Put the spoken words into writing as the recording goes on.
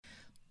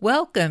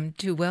Welcome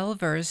to Well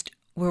Versed,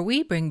 where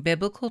we bring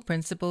biblical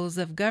principles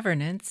of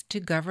governance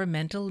to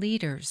governmental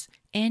leaders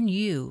and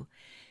you.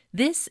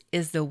 This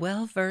is the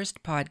Well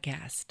Versed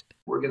podcast.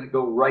 We're going to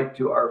go right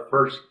to our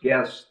first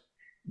guest,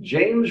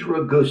 James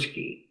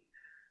Roguski.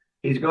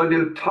 He's going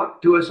to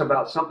talk to us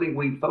about something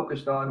we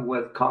focused on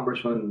with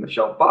Congressman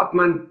Michelle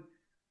Bachmann.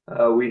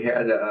 We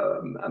had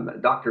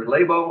Dr.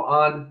 Lebo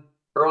on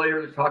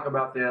earlier to talk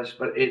about this,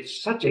 but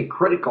it's such a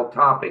critical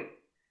topic.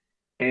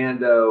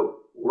 And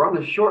we're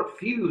on a short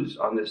fuse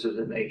on this as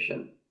a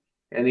nation.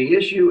 And the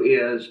issue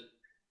is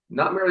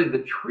not merely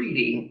the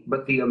treaty,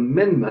 but the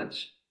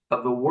amendments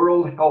of the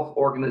World Health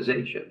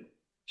Organization.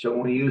 So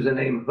when we use the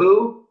name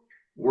WHO,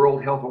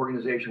 World Health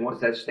Organization, what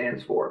that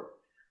stands for.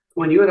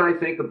 When you and I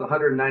think of the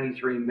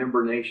 193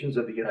 member nations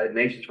of the United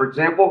Nations, for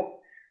example,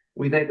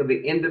 we think of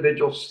the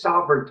individual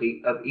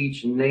sovereignty of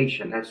each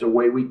nation. That's the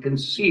way we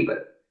conceive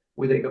it.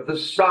 We think of the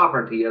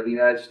sovereignty of the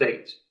United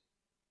States.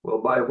 Well,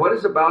 by what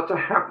is about to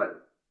happen,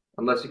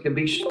 unless it can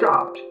be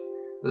stopped,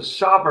 the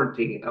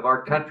sovereignty of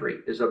our country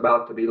is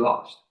about to be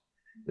lost.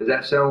 Does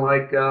that sound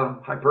like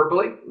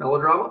hyperbole,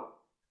 melodrama?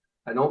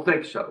 I don't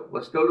think so.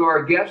 Let's go to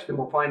our guest and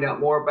we'll find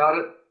out more about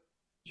it.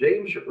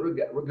 James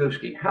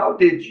Roguski, how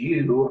did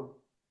you,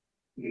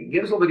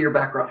 give us a little bit of your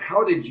background,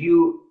 how did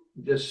you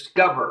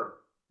discover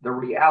the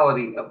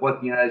reality of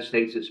what the United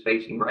States is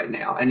facing right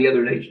now and the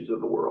other nations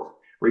of the world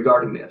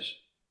regarding this?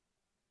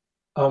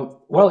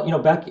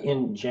 Back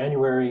in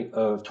January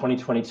of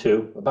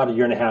 2022, about a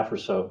year and a half or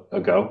so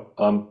ago,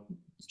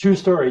 true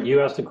story,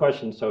 you asked a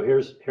question, so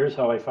here's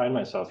how I find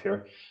myself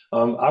here.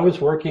 I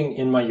was working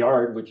in my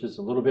yard, which is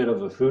a little bit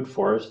of a food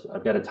forest.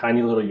 I've got a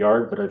tiny little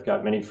yard, but I've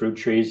got many fruit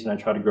trees and I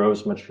try to grow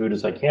as much food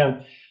as I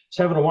can.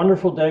 So having a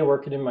wonderful day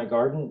working in my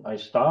garden, I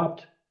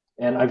stopped,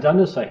 and I've done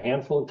this a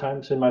handful of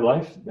times in my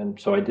life, and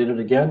so I did it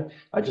again.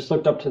 I just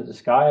looked up to the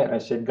sky and I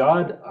said,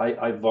 God,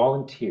 I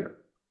volunteer.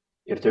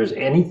 If there's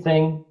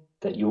anything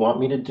that you want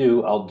me to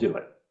do, I'll do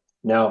it.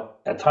 Now,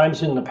 at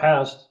times in the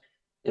past,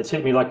 it's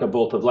hit me like a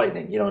bolt of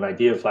lightning. An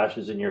idea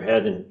flashes in your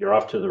head and you're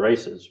off to the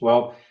races.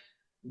 Well,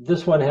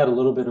 this one had a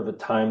little bit of a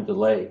time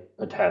delay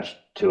attached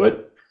to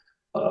it.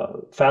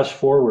 Fast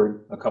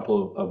forward a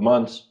couple of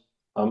months,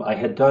 I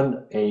had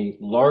done a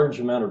large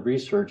amount of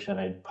research and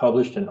I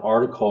published an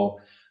article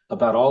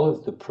about all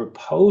of the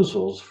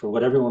proposals for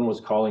what everyone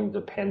was calling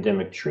the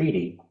pandemic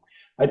treaty.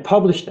 I'd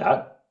published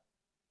that,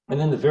 and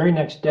then the very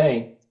next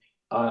day,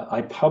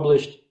 I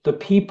published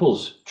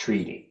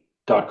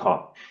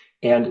thepeoplestreaty.com.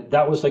 And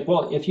that was like,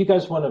 well, if you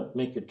guys want to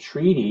make a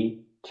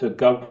treaty to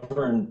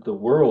govern the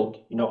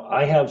world,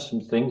 I have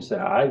some things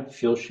that I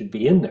feel should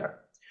be in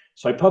there.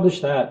 So I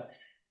published that.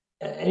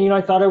 And,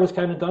 I thought I was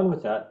kind of done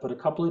with that. But a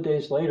couple of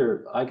days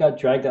later, I got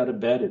dragged out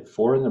of bed at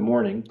 4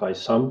 a.m. by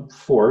some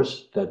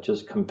force that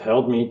just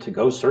compelled me to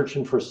go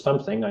searching for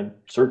something. I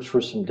searched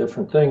for some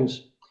different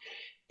things.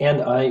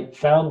 And I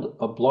found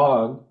a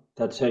blog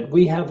that said,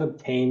 we have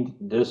obtained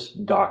this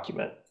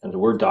document. And the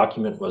word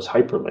document was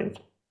hyperlinked.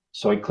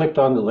 So I clicked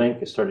on the link,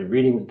 I started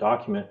reading the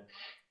document,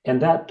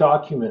 and that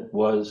document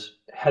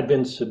had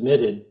been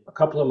submitted a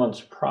couple of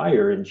months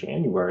prior in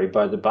January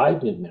by the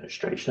Biden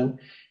administration,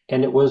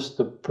 and it was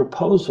the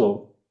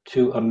proposal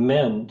to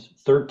amend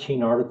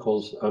 13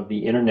 articles of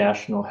the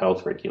International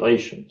Health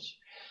Regulations.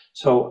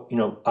 So,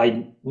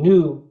 I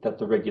knew that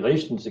the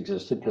regulations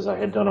existed because I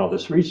had done all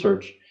this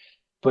research,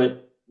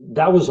 but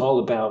that was all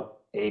about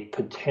a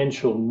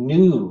potential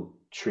new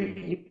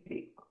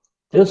treaty.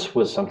 This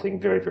was something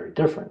very, very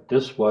different.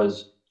 This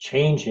was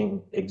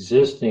changing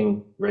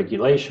existing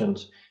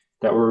regulations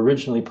that were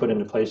originally put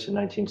into place in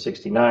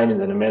 1969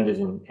 and then amended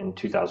in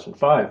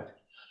 2005.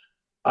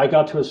 I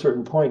got to a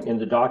certain point in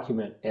the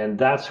document, and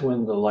that's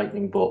when the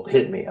lightning bolt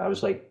hit me. I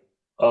was like,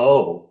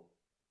 oh,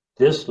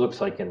 this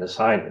looks like an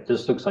assignment.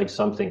 This looks like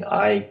something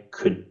I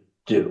could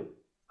do,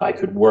 I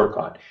could work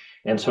on.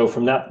 And so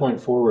from that point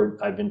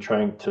forward, I've been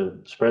trying to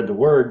spread the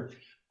word.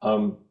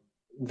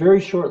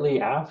 Very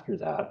shortly after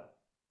that,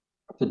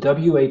 the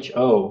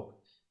WHO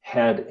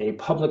had a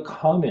public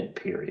comment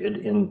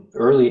period in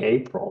early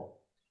April,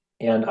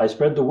 and I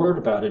spread the word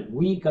about it.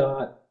 We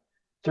got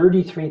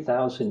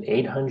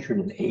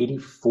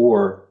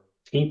 33,884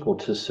 people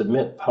to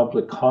submit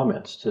public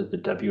comments to the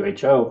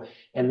WHO,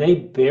 and they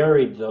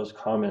buried those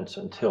comments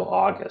until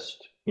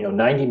August.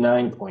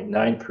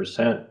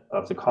 99.9%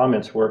 of the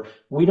comments were,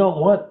 we don't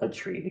want a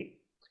treaty.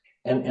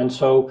 And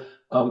so,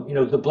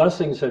 the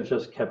blessings have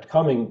just kept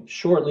coming.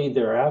 Shortly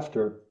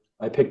thereafter,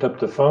 I picked up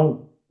the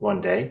phone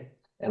one day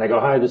and I go,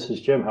 hi, this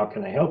is Jim. How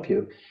can I help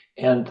you?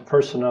 And the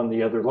person on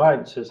the other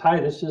line says, hi,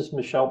 this is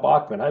Michelle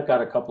Bachmann. I've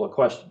got a couple of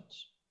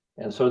questions.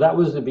 And so that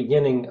was the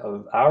beginning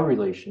of our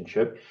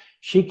relationship.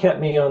 She kept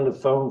me on the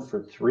phone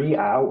for 3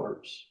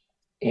 hours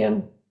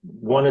and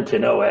wanted to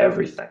know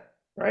everything,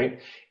 right?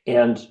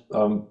 And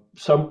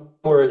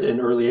somewhere in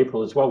early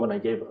April as well, when I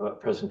gave a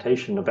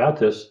presentation about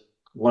this,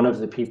 one of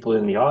the people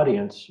in the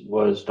audience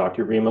was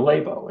Dr.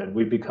 Lebo, and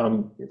we've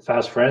become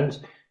fast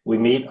friends. We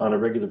meet on a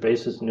regular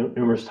basis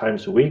numerous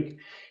times a week.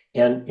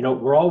 And,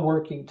 we're all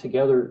working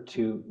together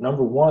to,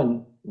 number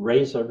one,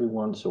 raise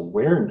everyone's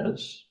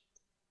awareness,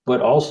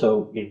 but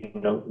also,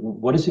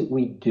 what is it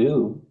we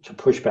do to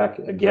push back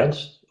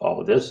against all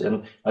of this?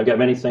 And I've got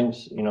many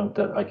things,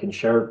 that I can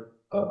share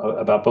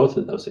about both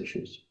of those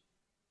issues.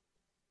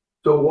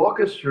 So walk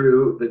us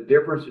through the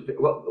difference.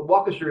 Well,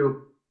 walk us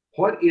through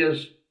what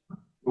is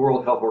the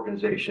World Health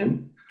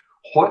Organization,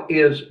 what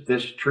is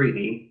this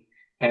treaty,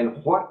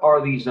 and what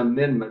are these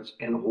amendments,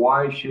 and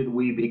why should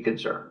we be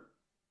concerned?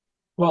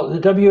 Well,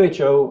 the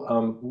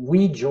WHO,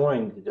 we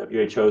joined the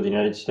WHO, the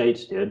United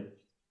States did,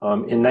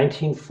 in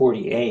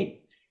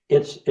 1948.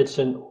 It's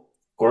an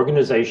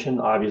organization,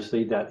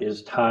 obviously, that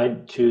is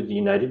tied to the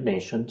United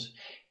Nations.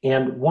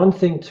 And one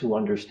thing to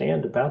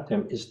understand about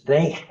them is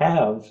they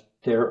have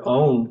their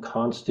own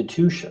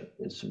constitution.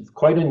 It's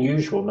quite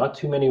unusual. Not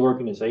too many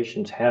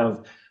organizations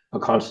have a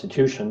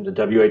constitution, the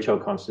WHO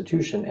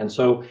constitution. And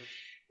so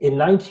in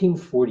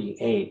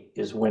 1948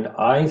 is when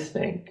I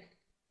think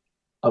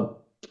a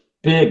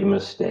big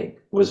mistake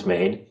was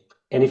made.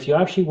 And if you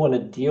actually want to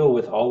deal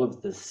with all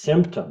of the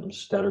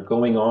symptoms that are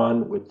going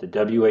on with the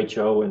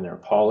WHO and their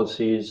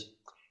policies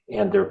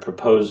and their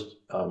proposed,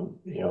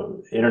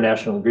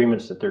 international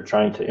agreements that they're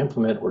trying to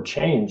implement or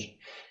change,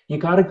 you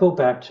got to go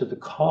back to the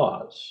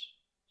cause.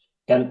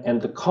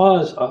 And the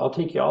cause, I'll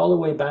take you all the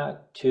way back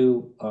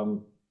to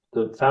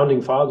the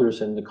founding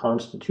fathers and the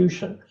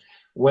Constitution.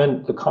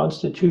 When the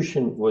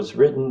Constitution was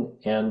written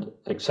and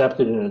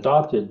accepted and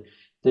adopted,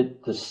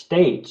 the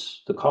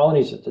states, the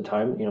colonies at the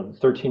time, the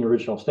 13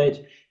 original states,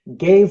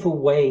 gave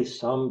away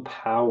some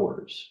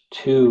powers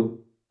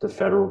to the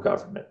federal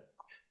government.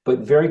 But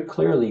very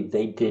clearly,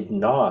 they did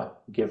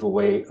not give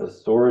away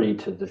authority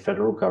to the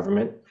federal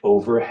government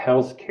over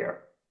health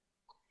care.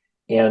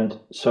 And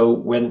so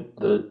when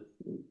the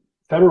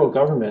federal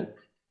government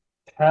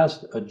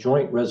passed a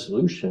joint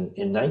resolution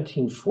in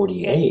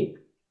 1948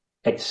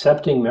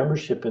 accepting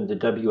membership in the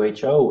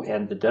WHO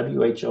and the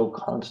WHO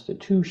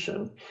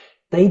Constitution,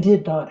 they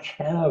did not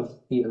have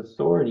the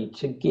authority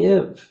to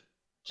give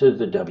to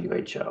the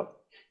WHO.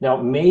 Now,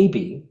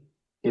 maybe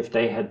if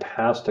they had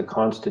passed a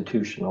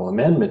constitutional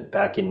amendment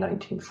back in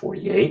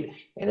 1948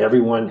 and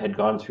everyone had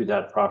gone through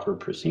that proper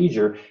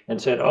procedure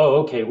and said, oh,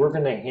 okay, we're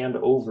going to hand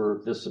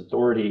over this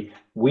authority,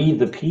 we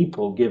the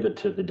people give it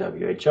to the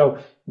WHO.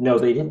 No,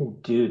 they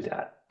didn't do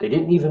that. They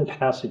didn't even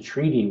pass a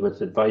treaty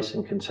with advice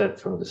and consent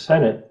from the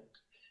Senate.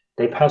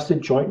 They passed a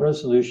joint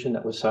resolution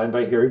that was signed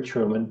by Harry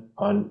Truman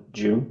on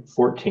June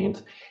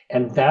 14th.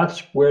 And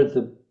that's where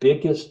the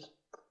biggest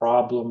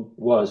problem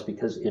was,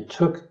 because it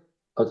took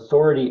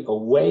authority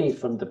away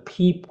from the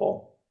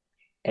people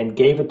and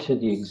gave it to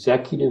the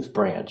executive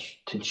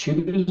branch to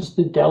choose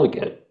the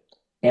delegate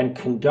and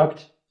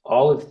conduct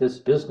all of this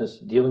business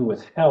dealing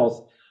with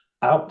health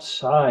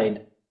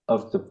outside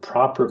of the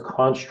proper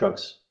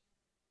constructs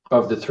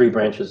of the three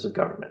branches of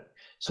government.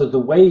 So the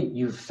way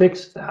you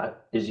fix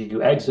that is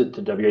you exit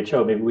the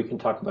WHO. Maybe we can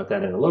talk about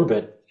that in a little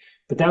bit,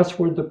 but that's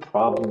where the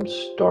problem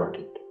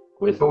started.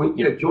 With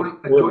a joint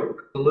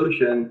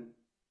resolution.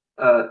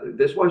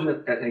 This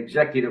wasn't an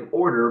executive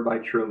order by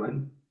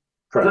Truman.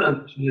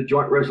 Correct. This was a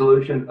joint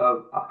resolution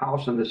of a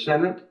House and the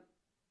Senate.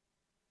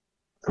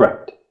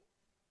 Correct.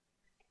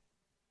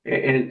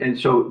 And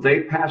so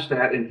they passed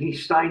that, and he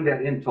signed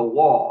that into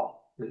law.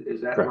 Is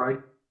that Correct. right?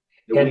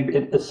 And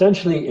it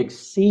essentially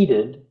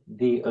exceeded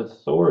the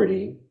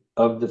authority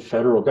of the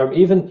federal government.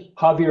 Even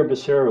Javier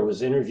Becerra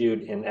was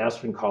interviewed in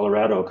Aspen,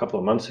 Colorado a couple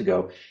of months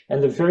ago.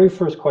 And the very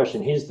first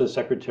question, he's the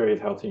Secretary of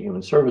Health and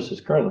Human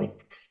Services currently.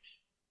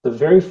 The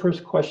very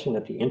first question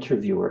that the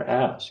interviewer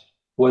asked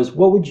was,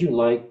 what would you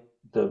like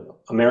the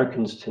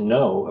Americans to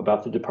know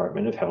about the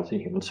Department of Health and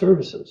Human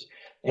Services?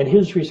 And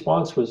his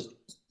response was,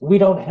 we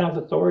don't have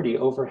authority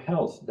over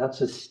health.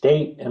 That's a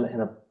state and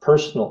a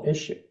personal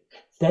issue.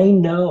 They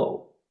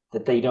know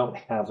that they don't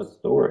have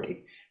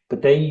authority,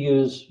 but they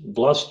use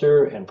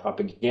bluster and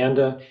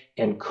propaganda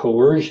and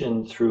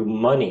coercion through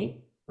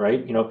money,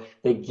 right?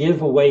 They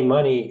give away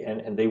money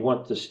and they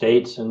want the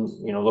states and,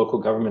 local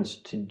governments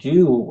to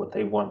do what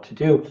they want to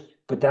do,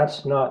 but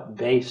that's not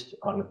based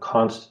on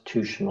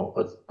constitutional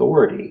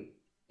authority.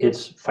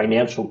 It's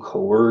financial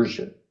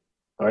coercion,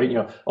 all right?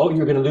 Oh,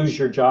 you're going to lose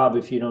your job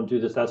if you don't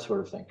do this, that sort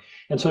of thing.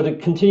 And so to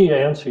continue to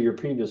answer your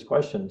previous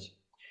questions,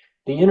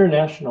 the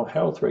international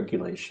health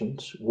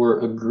regulations were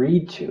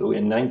agreed to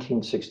in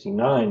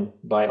 1969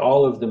 by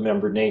all of the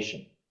member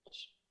nations.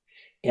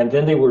 And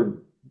then they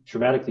were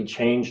dramatically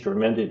changed or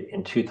amended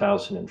in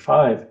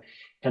 2005.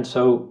 And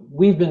so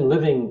we've been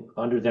living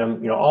under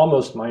them,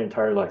 almost my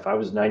entire life. I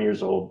was 9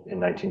 years old in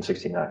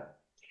 1969.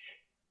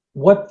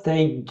 What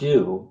they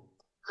do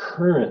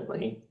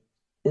currently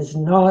is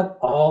not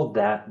all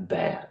that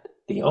bad.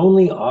 The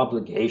only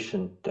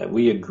obligation that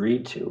we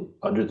agreed to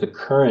under the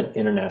current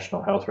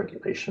international health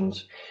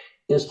regulations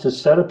is to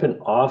set up an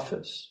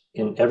office.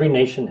 Every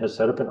nation has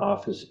set up an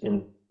office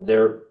in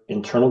their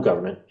internal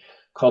government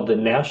called the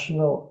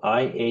National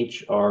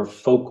IHR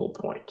Focal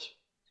Point.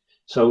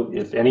 So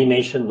if any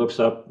nation looks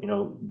up,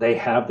 they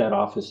have that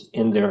office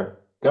in their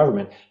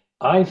government.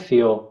 I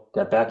feel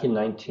that back in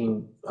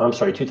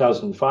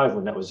 2005,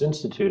 when that was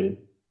instituted,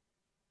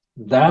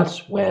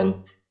 That's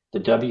when the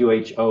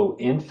WHO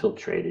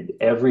infiltrated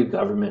every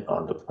government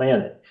on the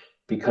planet,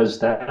 because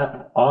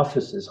that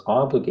office is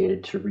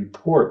obligated to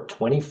report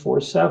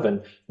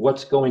 24/7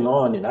 what's going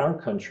on in our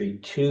country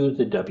to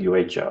the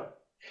WHO.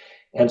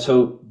 And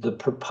so the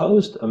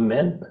proposed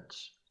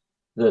amendments,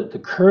 the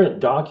current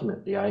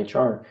document, the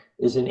IHR,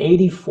 is an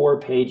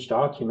 84-page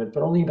document,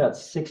 but only about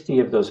 60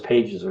 of those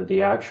pages are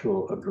the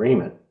actual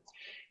agreement.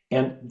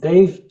 And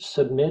they've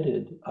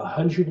submitted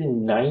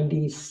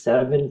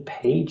 197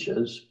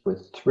 pages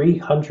with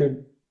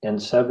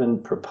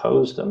 307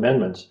 proposed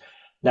amendments.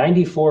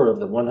 94 of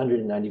the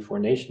 194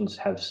 nations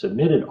have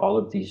submitted all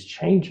of these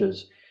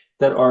changes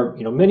that are,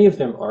 many of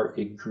them are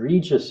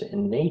egregious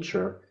in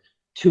nature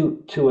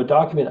to a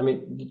document. I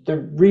mean,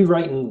 they're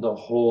rewriting the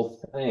whole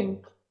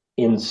thing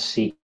in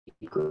secret.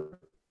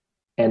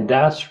 And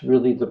that's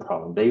really the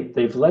problem.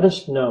 They've let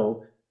us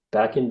know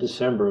back in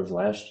December of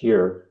last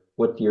year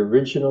what the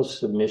original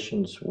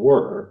submissions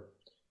were,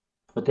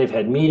 but they've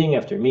had meeting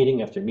after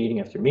meeting after meeting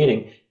after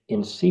meeting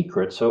in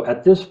secret. So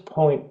at this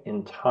point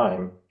in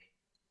time,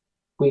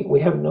 we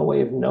have no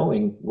way of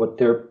knowing what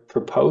they're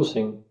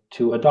proposing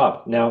to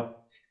adopt. Now,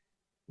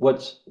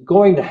 what's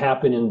going to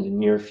happen in the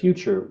near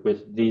future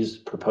with these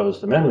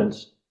proposed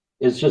amendments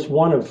is just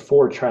one of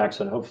 4 tracks,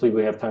 and hopefully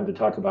we have time to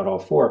talk about all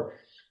 4.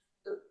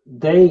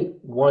 They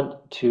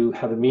want to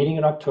have a meeting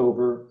in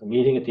October, a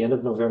meeting at the end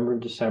of November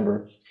and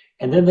December,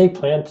 and then they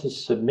plan to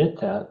submit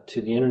that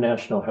to the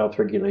International Health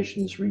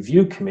Regulations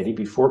Review Committee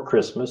before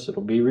Christmas.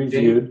 It'll be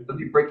reviewed. Let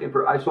me break in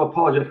I so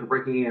apologize for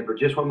breaking in for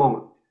just one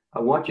moment. I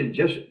want you to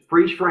just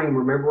freeze frame,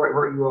 remember right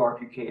where you are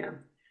if you can.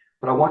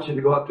 But I want you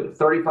to go up to the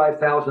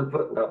 35,000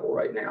 foot level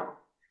right now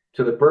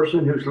to the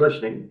person who's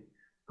listening,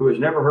 who has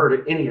never heard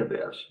of any of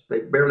this.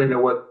 They barely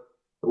know what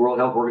the World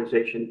Health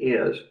Organization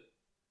is.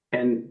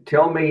 And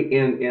tell me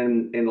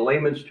in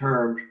layman's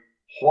terms,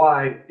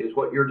 why is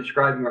what you're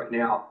describing right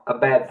now a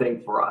bad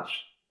thing for us?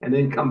 And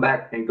then come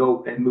back and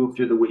go and move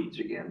through the weeds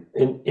again.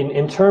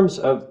 In terms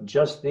of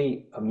just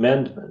the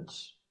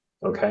amendments,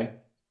 okay,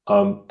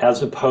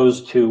 as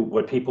opposed to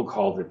what people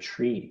call the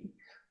treaty.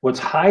 What's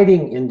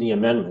hiding in the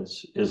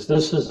amendments is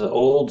this is an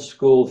old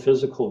school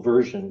physical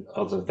version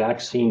of a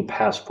vaccine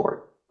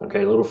passport,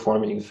 okay, a little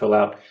form that you can fill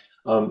out.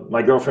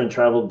 My girlfriend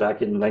traveled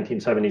back in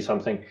 1970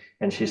 something,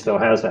 and she still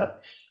has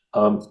that.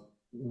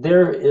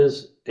 There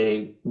is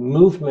a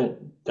movement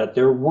that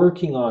they're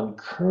working on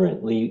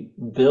currently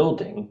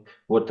building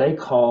what they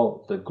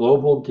call the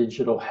Global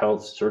Digital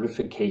Health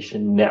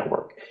Certification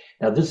Network.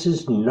 Now, this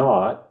is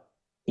not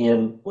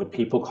in what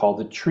people call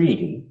the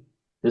treaty.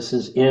 This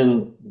is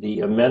in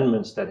the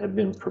amendments that have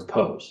been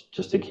proposed,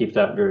 just to keep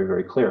that very,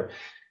 very clear.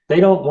 They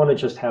don't want to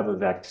just have a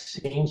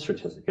vaccine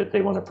certificate.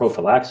 They want a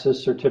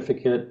prophylaxis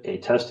certificate, a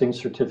testing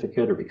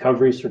certificate, a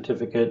recovery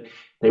certificate.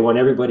 They want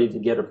everybody to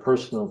get a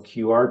personal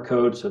QR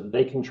code so that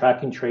they can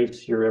track and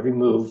trace your every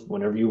move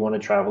whenever you want to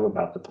travel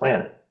about the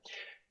planet.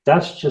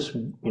 That's just,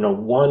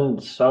 one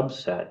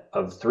subset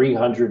of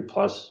 300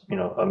 plus,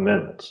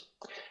 amendments.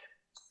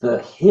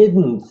 The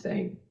hidden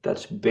thing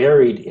that's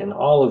buried in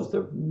all of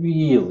the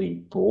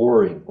really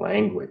boring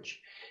language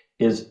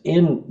is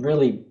in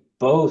really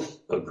both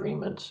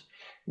agreements.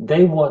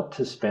 They want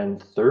to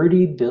spend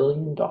 $30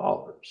 billion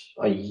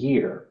a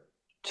year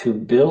to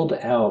build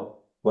out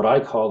what I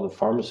call the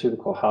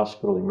pharmaceutical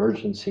hospital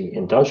emergency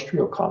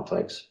industrial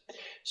complex,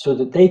 so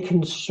that they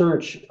can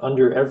search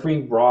under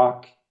every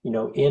rock,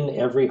 in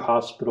every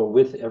hospital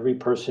with every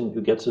person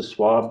who gets a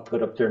swab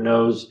put up their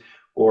nose,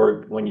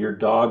 or when your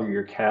dog or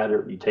your cat,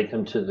 or you take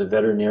them to the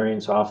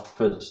veterinarian's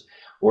office,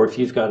 or if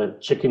you've got a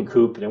chicken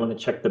coop and they want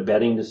to check the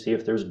bedding to see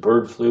if there's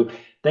bird flu.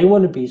 They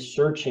want to be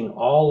searching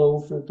all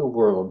over the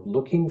world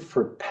looking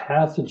for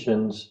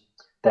pathogens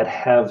that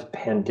have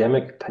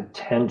pandemic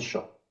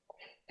potential.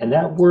 And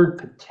that word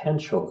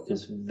potential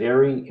is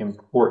very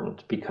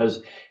important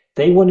because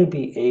they want to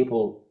be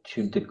able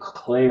to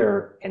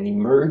declare an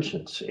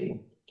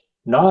emergency,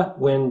 not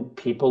when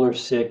people are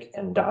sick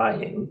and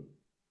dying,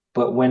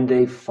 but when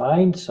they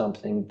find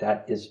something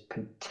that is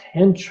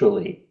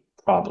potentially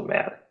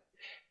problematic.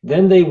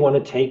 Then they want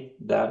to take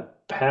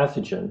that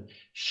pathogen,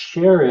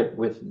 share it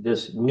with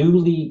this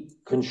newly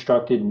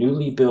constructed,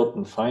 newly built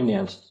and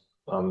financed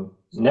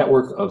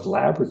network of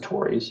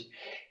laboratories,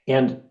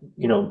 and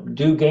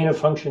do gain of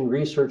function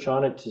research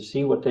on it to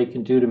see what they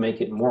can do to make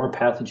it more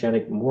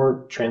pathogenic,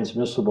 more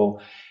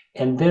transmissible,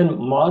 and then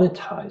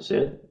monetize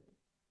it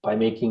by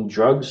making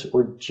drugs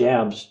or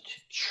jabs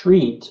to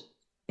treat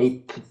a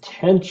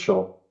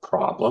potential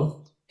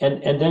problem,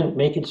 and then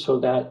make it so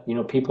that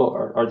people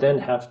are then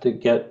have to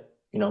get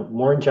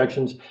more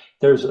injections.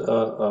 There's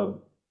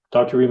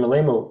Dr. Rima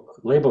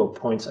Lebo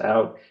points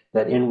out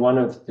that in one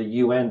of the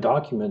UN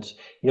documents,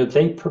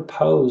 they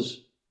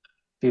propose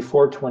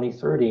before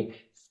 2030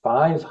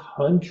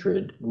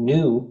 500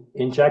 new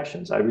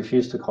injections. I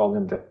refuse to call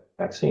them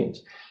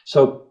vaccines.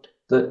 So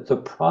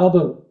the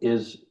problem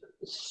is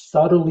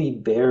subtly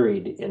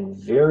buried in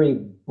very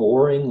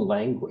boring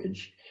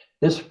language.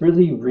 This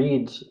really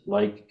reads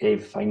like a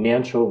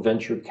financial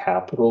venture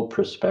capital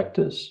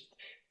prospectus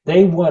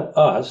They want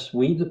us,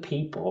 we the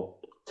people,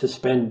 to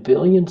spend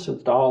billions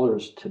of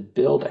dollars to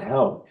build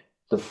out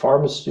the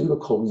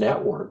pharmaceutical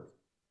network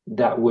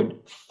that would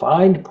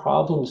find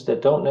problems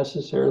that don't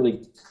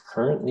necessarily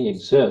currently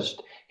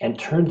exist and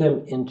turn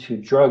them into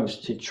drugs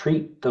to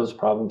treat those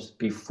problems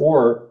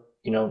before,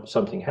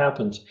 something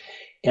happens.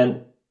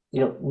 And,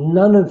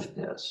 none of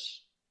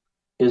this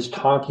is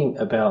talking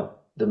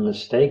about the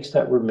mistakes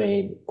that were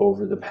made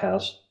over the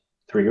past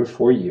 3 or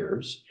 4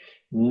 years.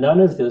 None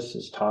of this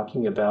is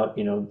talking about,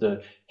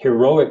 the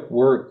heroic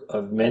work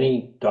of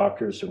many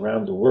doctors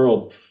around the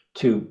world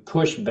to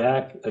push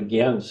back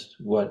against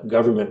what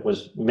government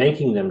was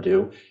making them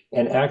do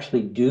and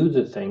actually do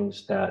the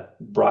things that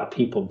brought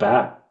people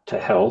back to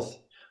health,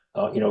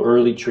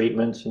 early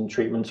treatments and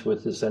treatments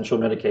with essential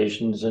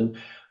medications and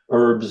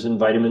herbs and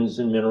vitamins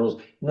and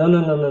minerals. No, no,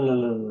 no, no, no,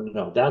 no, no,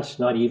 no. That's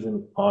not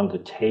even on the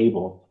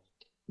table.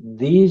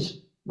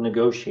 These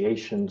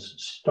negotiations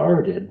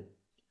started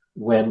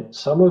when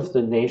some of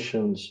the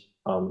nations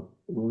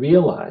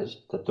realized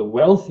that the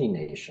wealthy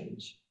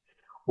nations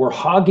were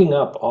hogging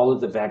up all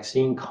of the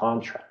vaccine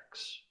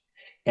contracts.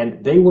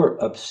 And they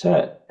were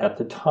upset at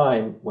the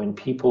time when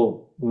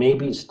people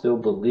maybe still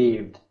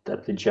believed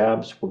that the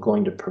jabs were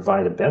going to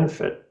provide a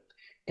benefit.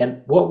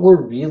 And what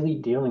we're really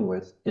dealing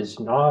with is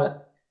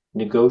not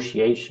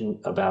negotiation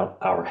about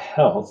our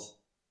health.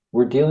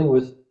 We're dealing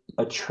with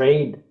a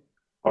trade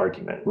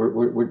argument.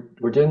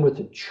 We're dealing with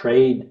a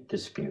trade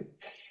dispute.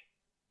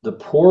 The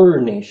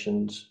poorer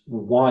nations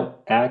want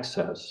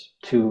access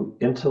to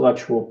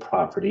intellectual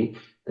property.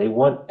 They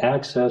want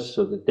access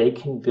so that they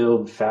can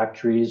build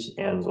factories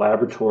and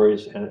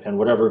laboratories and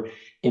whatever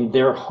in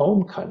their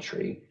home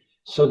country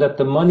so that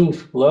the money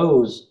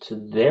flows to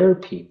their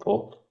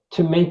people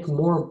to make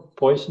more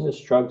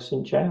poisonous drugs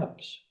and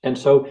jabs. And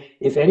so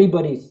if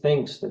anybody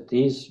thinks that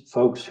these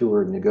folks who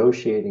are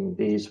negotiating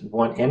these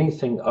want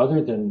anything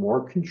other than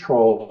more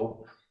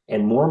control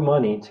and more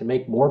money to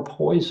make more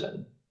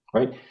poison,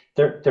 right?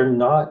 They're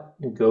not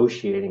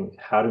negotiating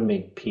how to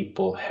make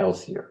people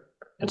healthier.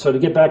 And so to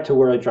get back to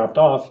where I dropped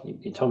off,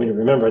 you told me to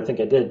remember, I think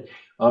I did.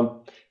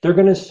 They're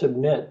going to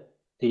submit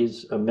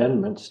these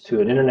amendments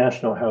to an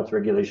International Health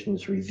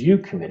Regulations Review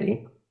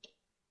Committee,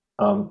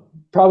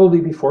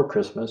 probably before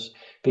Christmas,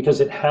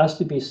 because it has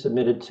to be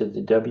submitted to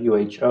the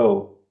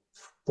WHO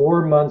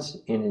 4 months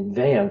in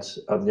advance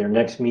of their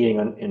next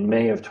meeting in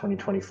May of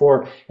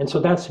 2024. And so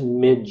that's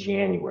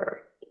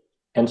mid-January.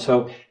 And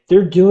so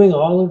they're doing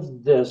all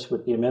of this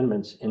with the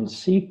amendments in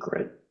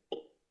secret,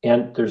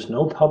 and there's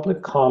no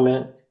public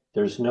comment,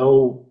 there's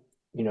no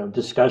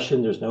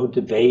discussion, there's no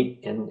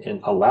debate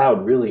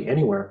allowed really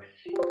anywhere.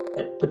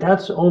 But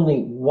that's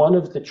only one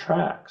of the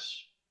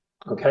tracks,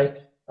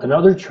 okay?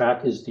 Another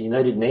track is the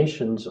United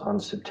Nations on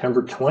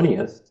September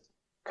 20th,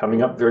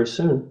 coming up very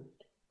soon,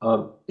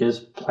 is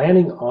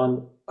planning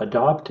on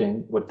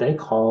adopting what they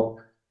call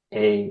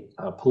a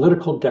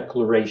political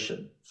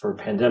declaration for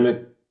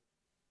pandemic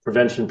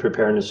prevention,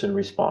 preparedness, and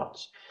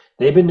response.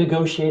 They've been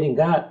negotiating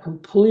that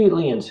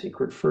completely in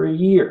secret for a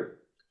year.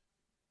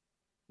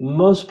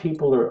 Most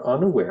people are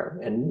unaware,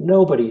 and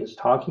nobody is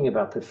talking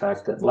about the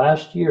fact that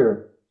last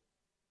year,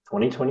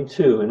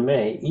 2022 in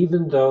May,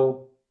 even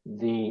though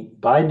the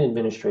Biden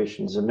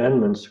administration's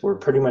amendments were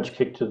pretty much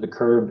kicked to the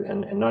curb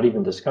and not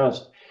even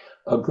discussed,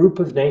 a group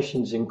of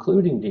nations,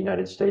 including the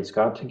United States,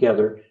 got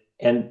together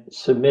and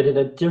submitted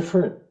a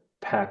different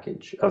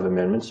package of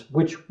amendments,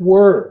 which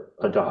were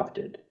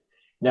adopted.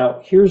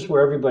 Now, here's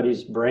where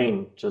everybody's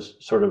brain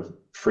just sort of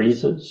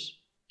freezes.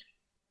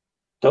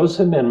 Those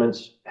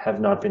amendments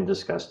have not been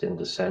discussed in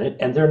the Senate,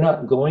 and they're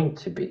not going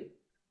to be,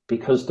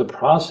 because the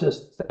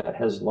process that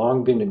has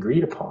long been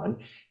agreed upon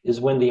is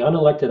when the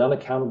unelected,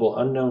 unaccountable,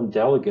 unknown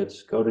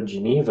delegates go to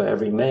Geneva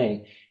every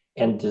May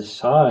and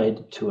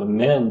decide to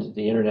amend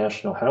the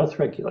international health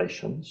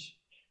regulations,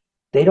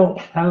 they don't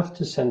have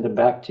to send them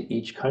back to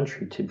each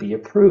country to be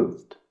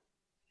approved.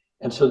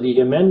 And so the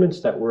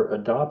amendments that were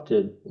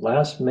adopted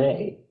last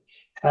May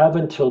have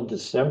until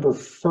December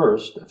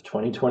 1st of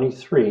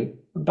 2023,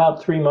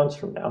 about 3 months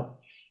from now,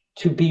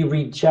 to be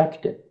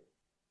rejected.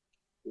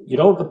 You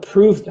don't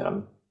approve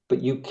them,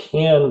 but you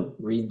can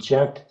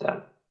reject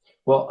them.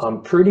 Well,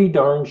 I'm pretty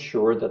darn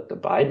sure that the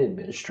Biden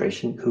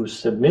administration, who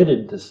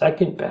submitted the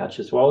second batch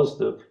as well as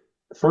the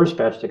first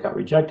batch that got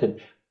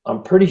rejected,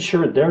 I'm pretty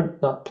sure they're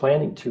not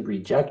planning to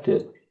reject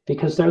it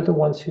because they're the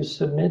ones who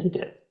submitted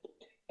it.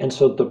 And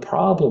so the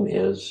problem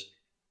is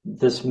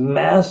this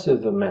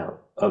massive amount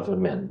of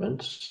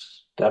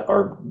amendments that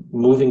are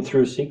moving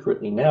through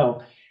secretly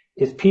now.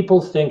 If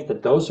people think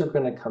that those are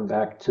going to come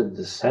back to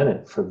the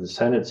Senate for the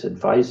Senate's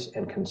advice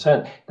and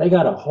consent, they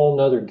got a whole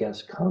nother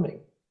guess coming.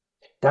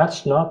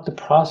 That's not the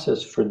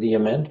process for the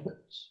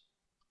amendments.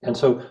 And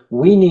so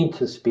we need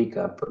to speak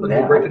up now.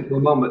 Let me break it for a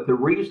moment. The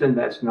reason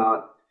that's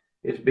not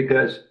is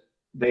because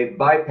they've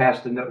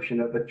bypassed the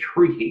notion of a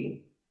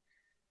treaty,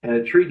 and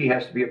a treaty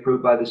has to be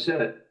approved by the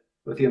Senate.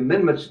 But the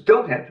amendments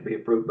don't have to be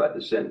approved by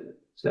the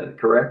Senate,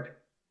 correct?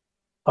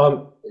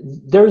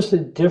 There's a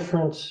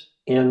difference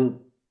in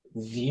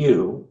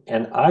view,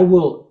 and I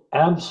will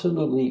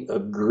absolutely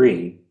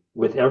agree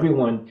with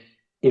everyone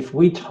if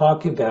we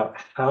talk about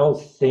how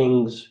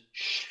things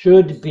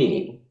should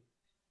be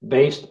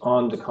based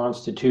on the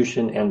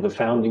Constitution and the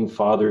Founding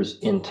Fathers'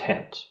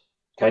 intent.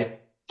 Okay?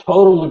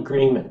 Total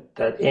agreement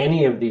that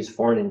any of these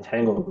foreign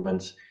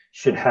entanglements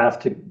should have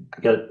to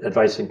get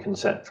advice and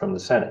consent from the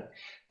Senate.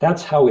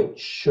 That's how it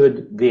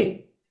should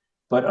be.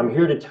 But I'm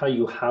here to tell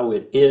you how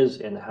it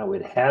is and how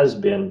it has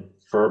been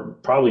for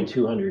probably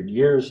 200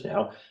 years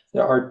now.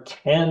 There are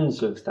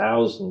tens of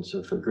thousands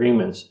of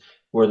agreements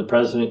where the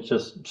president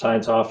just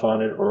signs off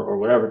on it or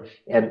whatever.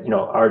 And,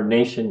 our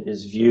nation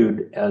is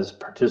viewed as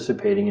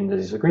participating in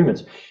these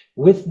agreements.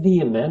 With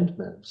the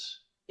amendments,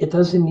 it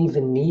doesn't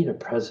even need a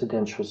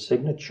presidential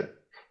signature.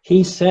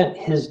 He sent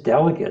his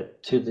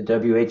delegate to the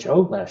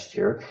WHO last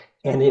year,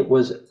 and it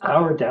was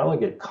our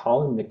delegate,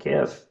 Colin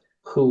McIff,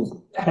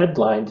 who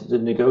headlined the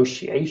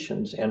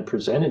negotiations and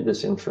presented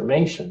this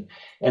information.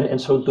 And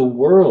so the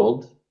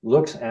world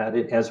looks at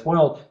it as,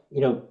 well,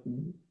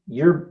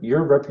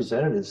 your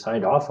representative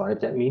signed off on it.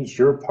 That means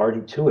you're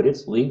party to it.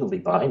 It's legally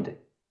binding.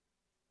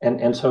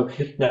 And so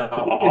now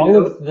all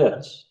of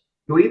this.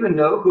 Do we even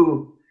know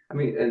who? I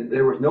mean,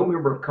 there was no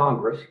member of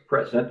Congress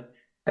present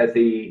at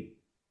the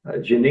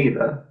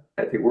Geneva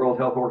at the World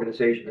Health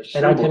Organization.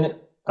 And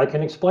I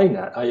can explain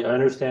that. I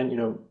understand.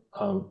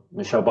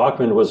 Michelle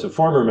Bachmann was a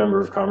former member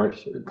of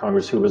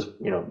Congress who was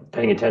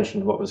paying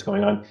attention to what was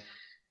going on.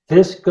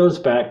 This goes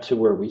back to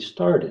where we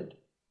started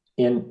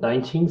in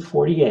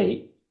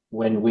 1948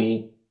 when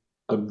we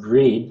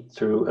agreed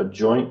through a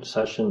joint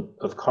session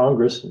of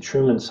Congress and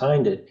Truman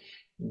signed it.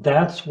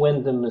 That's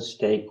when the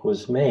mistake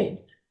was made.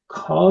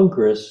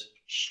 Congress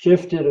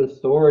shifted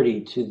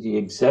authority to the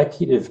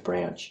executive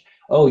branch.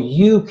 Oh,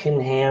 you can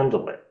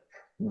handle it.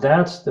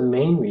 That's the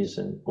main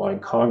reason why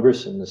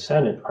Congress and the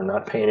Senate are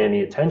not paying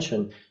any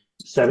attention.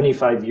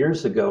 75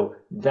 years ago,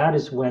 that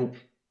is when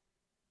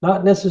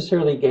not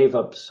necessarily gave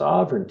up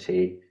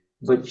sovereignty,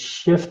 but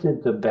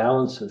shifted the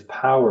balance of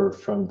power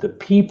from the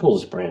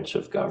people's branch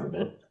of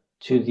government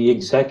to the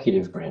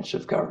executive branch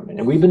of government.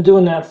 And we've been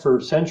doing that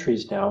for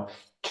centuries now,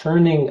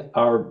 turning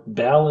our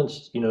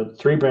balanced,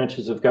 three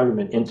branches of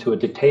government into a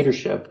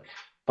dictatorship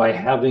by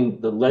having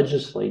the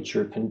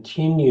legislature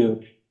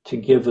continue to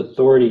give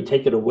authority,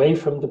 take it away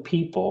from the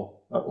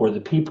people or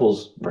the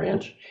people's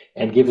branch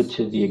and give it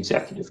to the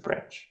executive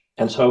branch.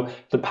 And so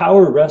the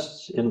power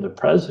rests in the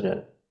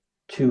president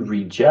to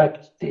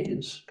reject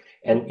these.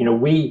 And,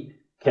 we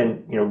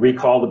can,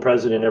 recall the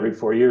president every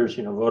 4 years,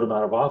 vote him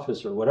out of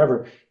office or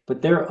whatever,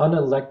 but their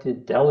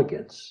unelected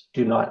delegates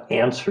do not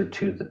answer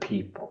to the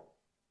people.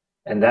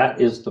 And that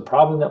is the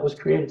problem that was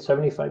created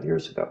 75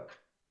 years ago.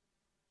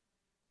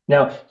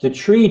 Now, the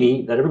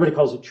treaty that everybody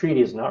calls a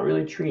treaty is not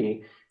really a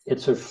treaty.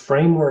 It's a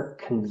framework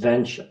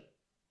convention.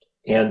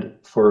 And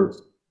for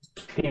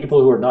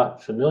people who are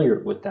not familiar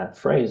with that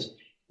phrase,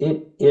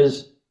 it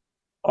is,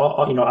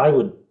 I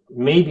would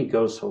maybe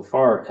go so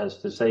far as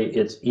to say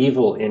it's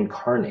evil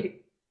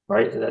incarnate,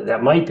 right?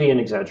 That might be an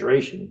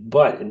exaggeration,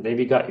 but it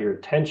maybe got your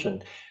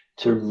attention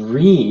to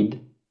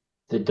read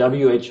the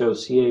WHO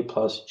CA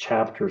Plus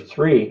Chapter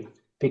 3,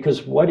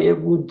 because what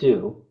it would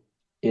do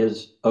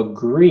is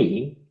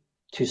agree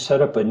to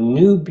set up a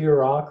new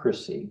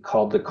bureaucracy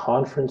called the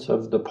Conference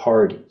of the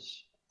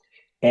Parties.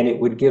 And it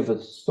would give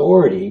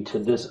authority to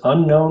this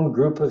unknown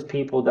group of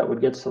people that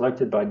would get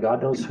selected by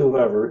God knows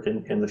whoever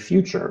in the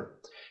future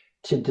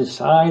to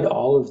decide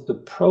all of the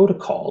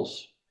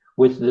protocols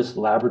with this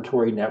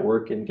laboratory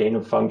network and gain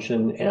of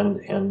function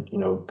and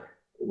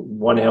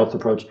One Health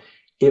approach.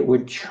 It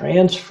would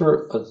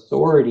transfer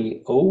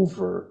authority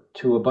over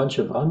to a bunch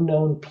of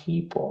unknown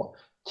people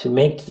to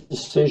make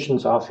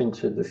decisions off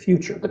into the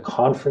future, the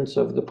Conference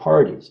of the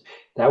Parties.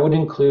 That would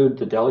include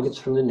the delegates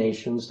from the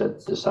nations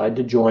that decide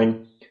to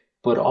join,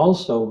 but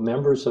also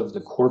members of the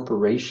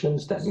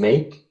corporations that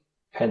make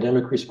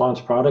pandemic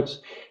response products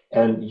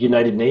and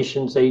United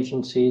Nations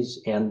agencies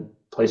and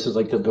places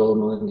like the Bill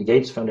and Melinda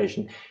Gates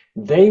Foundation.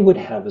 They would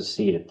have a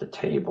seat at the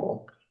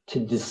table to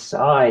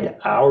decide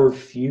our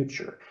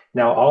future.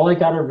 Now, all I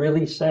got to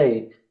really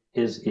say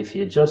is if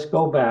you just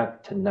go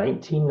back to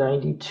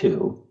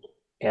 1992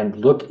 and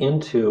look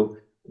into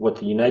what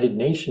the United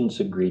Nations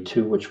agreed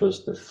to, which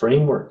was the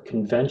Framework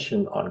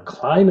Convention on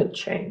Climate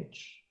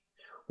Change,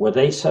 where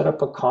they set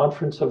up a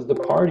conference of the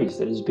parties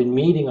that has been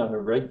meeting on a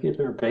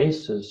regular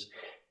basis,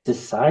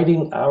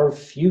 deciding our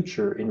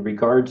future in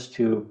regards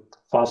to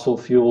fossil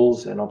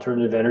fuels and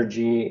alternative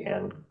energy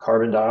and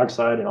carbon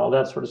dioxide and all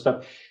that sort of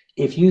stuff.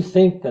 If you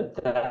think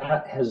that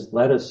that has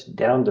led us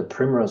down the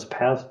primrose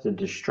path to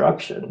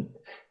destruction,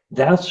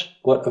 that's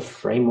what a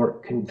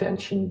framework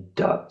convention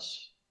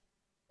does.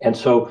 And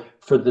so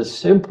for the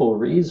simple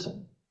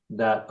reason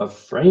that a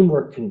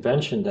framework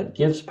convention that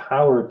gives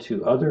power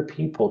to other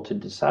people to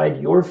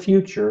decide your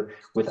future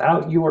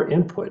without your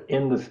input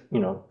in the,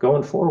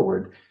 going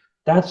forward,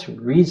 that's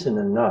reason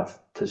enough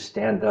to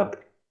stand up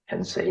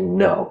and say,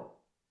 no,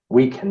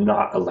 we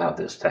cannot allow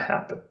this to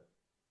happen.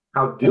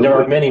 And there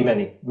are many,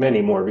 many,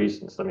 many more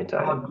reasons, let me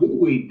tell you. How do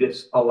we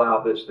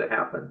disallow this to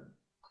happen?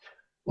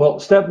 Well,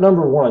 step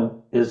number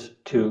one is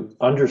to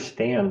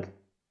understand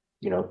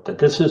that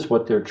this is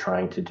what they're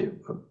trying to do.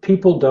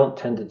 People don't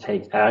tend to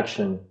take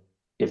action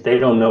if they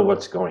don't know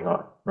what's going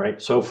on,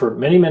 right? So for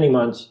many, many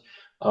months,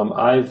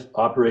 I've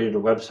operated a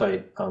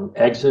website,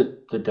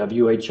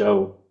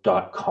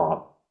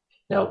 exitthewho.com.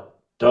 Now,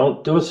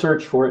 don't do a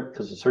search for it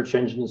because the search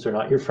engines are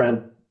not your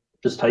friend.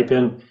 Just type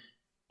in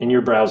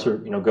your browser,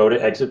 go to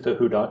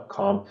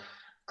exitthewho.com.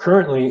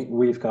 Currently,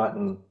 we've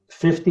gotten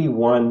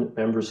 51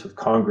 members of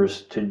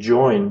Congress to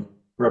join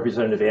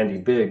Representative Andy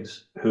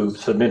Biggs, who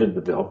submitted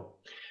the bill.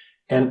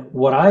 And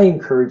what I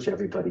encourage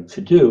everybody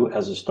to do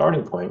as a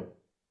starting point,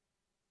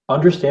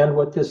 understand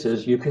what this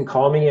is. You can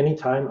call me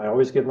anytime. I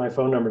always give my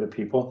phone number to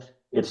people.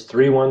 It's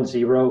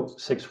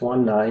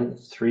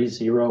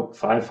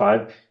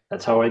 310-619-3055.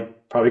 That's how I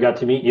probably got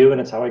to meet you,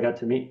 and it's how I got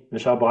to meet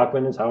Michelle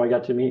Bachmann. It's how I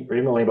got to meet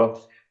Rima Lebo.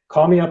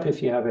 Call me up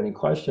if you have any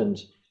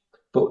questions.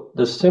 But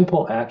the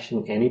simple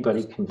action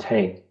anybody can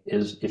take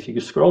is, if you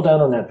scroll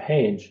down on that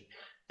page,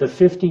 the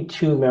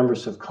 52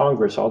 members of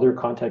Congress, all their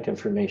contact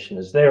information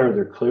is there.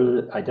 They're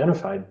clearly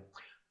identified.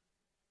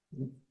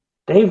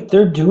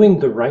 They're doing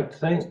the right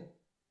thing.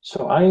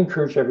 So I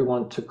encourage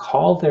everyone to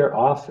call their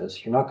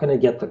office. You're not going to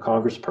get the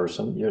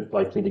congressperson. You're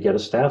likely to get a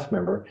staff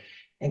member.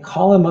 And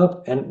call them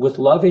up and with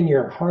love in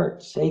your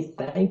heart, say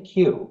thank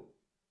you.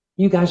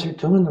 You guys are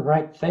doing the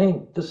right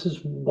thing. This is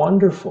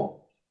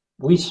wonderful.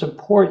 We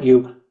support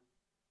you.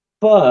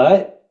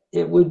 But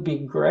it would be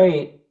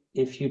great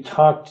if you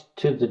talked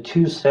to the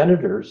 2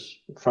 senators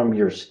from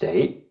your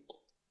state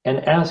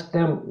and asked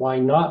them why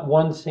not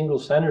one single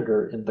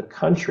senator in the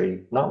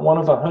country, not one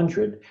of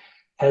 100,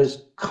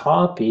 has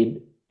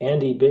copied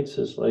Andy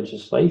Biggs's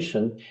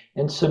legislation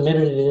and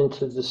submitted it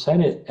into the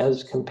Senate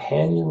as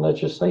companion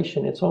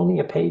legislation. It's only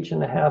a page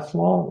and a half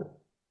long.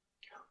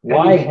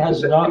 Why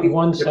has not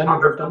one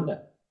senator done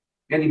that?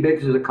 Andy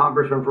Biggs is a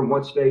congressman from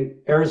what state?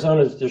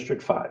 Arizona's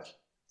District 5.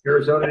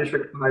 Arizona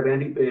District 5,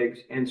 Andy Biggs.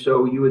 And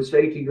so you would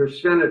say to your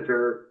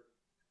senator,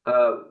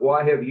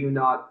 why have you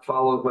not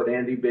followed what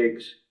Andy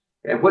Biggs,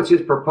 and what's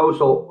his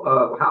proposal?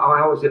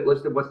 How is it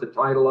listed? What's the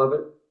title of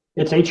it?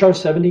 It's HR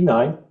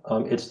 79.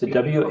 It's the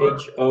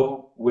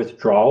WHO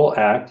Withdrawal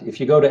Act. If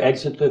you go to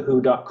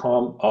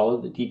exitthewho.com, all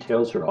of the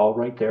details are all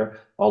right there,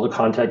 all the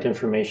contact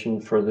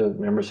information for the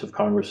members of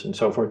Congress and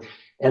so forth.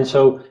 And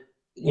so,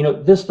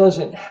 this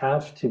doesn't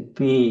have to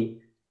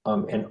be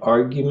an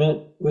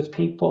argument with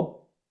people.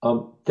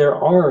 There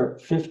are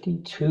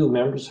 52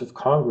 members of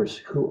Congress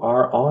who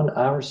are on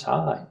our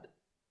side.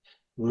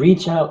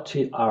 Reach out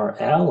to our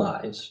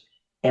allies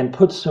and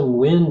put some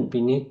wind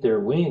beneath their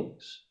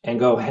wings and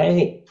go,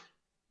 hey,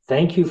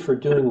 thank you for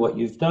doing what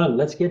you've done.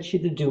 Let's get you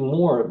to do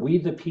more. We,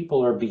 the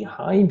people, are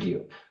behind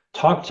you.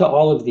 Talk to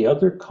all of the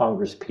other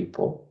Congress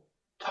people,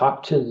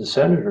 talk to the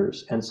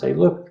senators and say,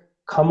 look,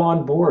 come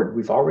on board.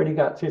 We've already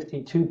got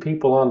 52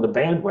 people on the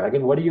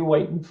bandwagon. What are you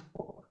waiting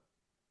for?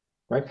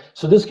 Right?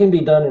 So this can be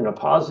done in a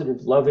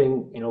positive,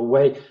 loving,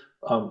 way.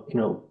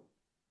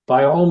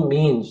 By all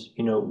means,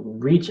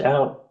 reach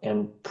out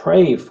and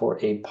pray for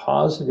a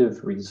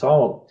positive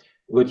result,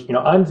 which,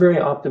 I'm very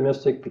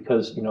optimistic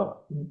because,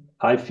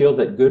 I feel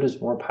that good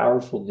is more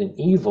powerful than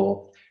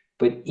evil,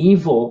 but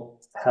evil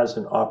has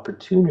an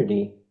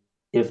opportunity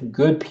if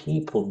good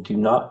people do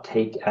not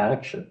take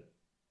action.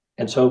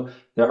 And so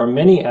there are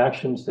many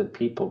actions that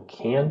people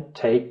can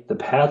take. The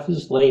path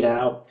is laid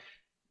out.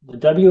 The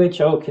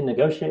WHO can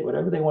negotiate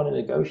whatever they want to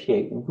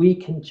negotiate. We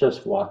can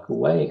just walk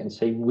away and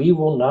say, we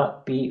will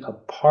not be a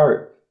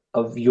part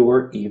of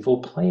your evil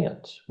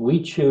plans.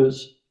 We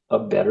choose a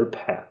better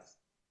path.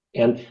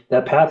 And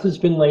that path has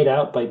been laid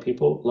out by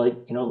people like,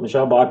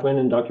 Michelle Bachmann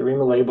and Dr.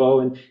 Rima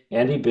Lebo and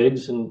Andy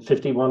Biggs and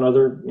 51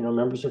 other,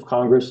 members of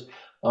Congress.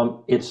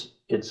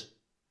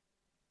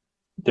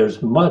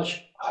 There's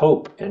much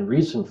hope and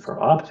reason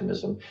for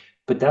optimism,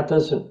 but that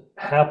doesn't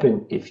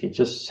happen if you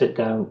just sit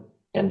down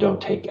and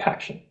don't take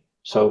action.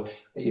 So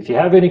if you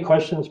have any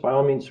questions, by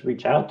all means,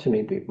 reach out to me.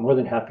 I'd be more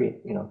than happy,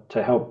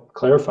 to help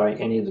clarify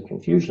any of the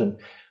confusion.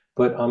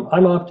 But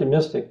I'm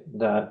optimistic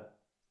that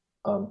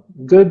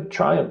good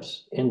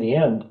triumphs in the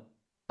end,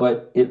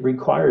 but it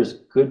requires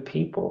good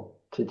people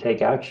to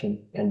take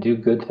action and do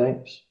good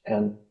things.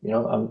 And,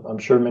 I'm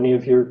sure many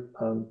of your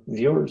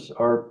viewers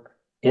are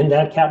in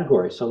that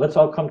category. So let's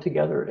all come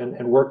together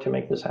and work to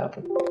make this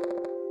happen.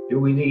 Do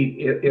we need,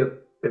 if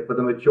for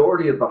the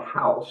majority of the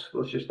House,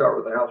 let's just start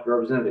with the House of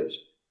Representatives,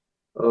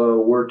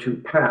 were to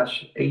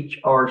pass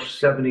HR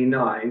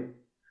 79,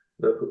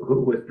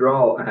 the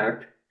Withdrawal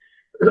Act,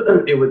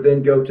 it would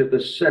then go to the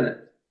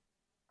Senate.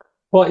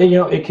 Well,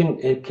 it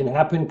can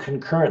happen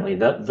concurrently.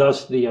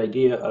 Thus the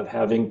idea of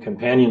having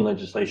companion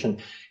legislation.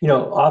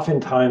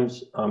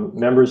 Oftentimes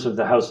members of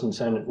the House and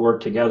Senate work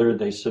together.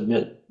 They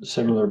submit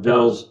similar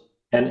bills,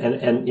 and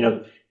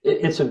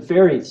it's a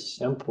very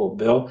simple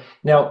bill.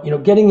 Now,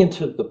 getting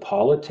into the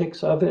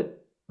politics of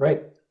it,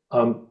 right?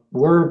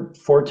 We're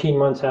 14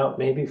 months out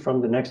maybe from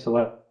the next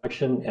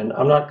election, and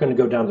I'm not going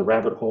to go down the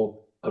rabbit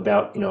hole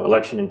about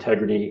election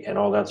integrity and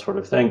all that sort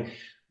of thing.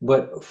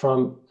 But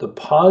from the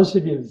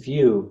positive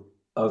view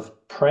of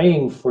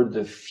praying for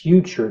the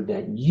future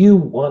that you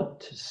want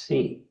to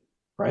see,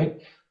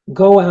 right?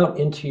 Go out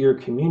into your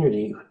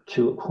community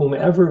to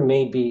whomever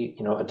may be,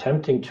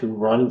 attempting to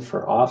run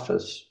for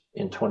office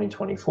in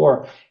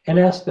 2024 and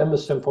ask them a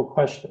simple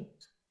question.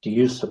 Do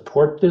you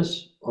support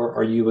this or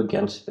are you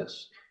against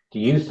this? Do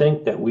you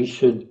think that we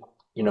should,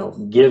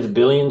 give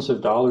billions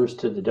of dollars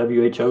to the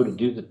WHO to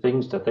do the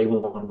things that they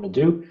want to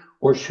do,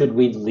 or should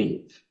we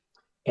leave?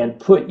 And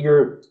put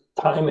your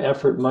time,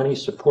 effort, money,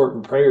 support,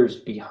 and prayers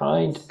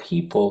behind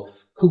people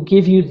who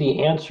give you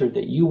the answer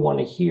that you want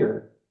to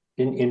hear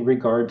in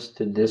regards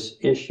to this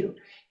issue.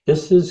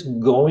 This is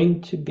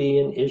going to be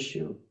an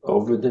issue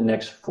over the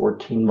next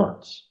 14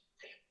 months.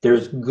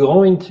 There's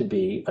going to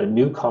be a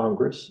new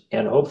Congress,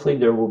 and hopefully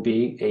there will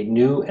be a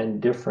new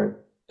and different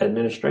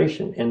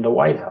administration in the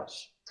White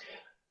House.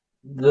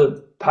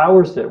 The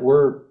powers that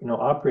we're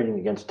operating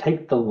against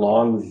take the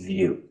long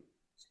view.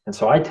 And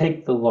so I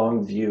take the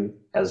long view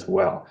as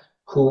well.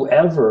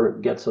 Whoever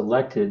gets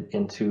elected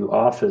into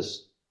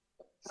office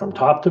from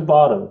top to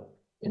bottom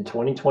in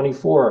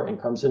 2024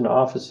 and comes into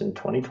office in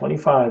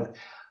 2025,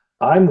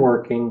 I'm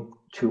working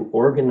to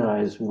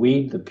organize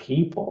we the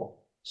people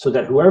so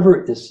that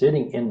whoever is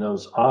sitting in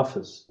those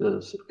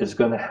offices is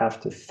going to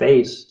have to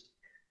face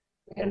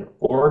an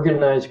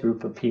organized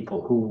group of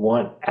people who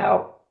want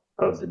out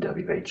of the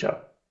WHO.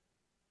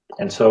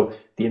 And so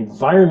the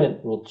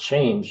environment will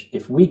change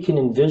if we can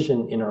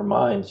envision in our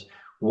minds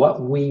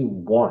what we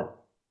want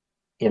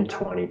in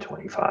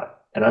 2025.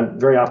 And I'm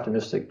very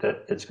optimistic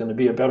that it's going to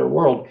be a better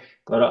world,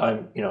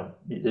 but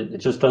it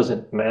just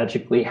doesn't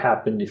magically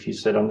happen if you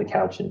sit on the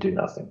couch and do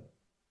nothing.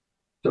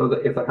 So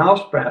if the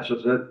House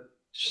passes it,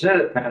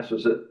 Senate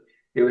passes it,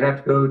 it would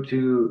have to go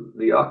to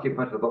the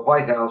occupant of the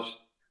White House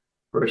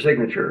for a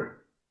signature.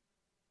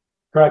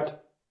 Correct.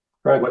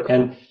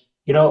 And,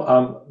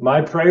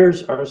 my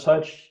prayers are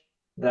such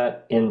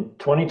that in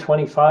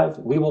 2025,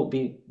 we will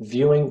be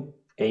viewing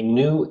a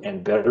new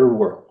and better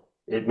world.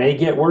 It may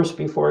get worse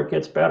before it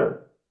gets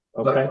better.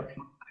 Okay. But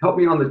help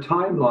me on the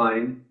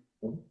timeline.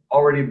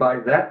 Already by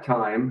that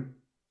time,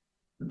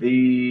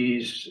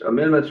 these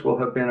amendments will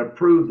have been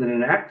approved and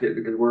enacted,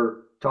 because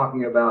we're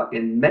talking about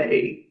in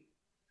May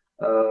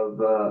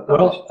of.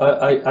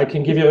 I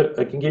can give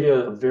you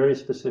a very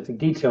specific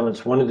detail.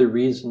 It's one of the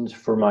reasons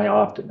for my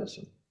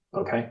optimism.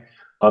 Okay.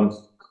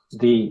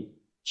 The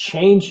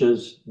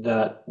changes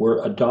that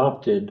were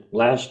adopted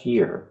last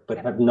year, but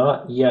have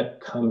not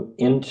yet come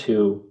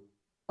into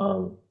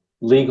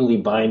legally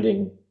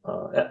binding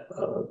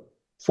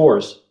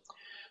force,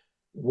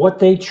 what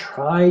they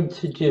tried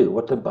to do,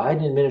 what the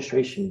Biden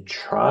administration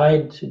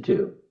tried to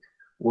do,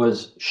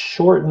 was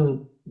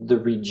shorten the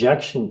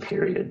rejection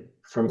period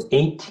from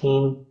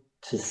 18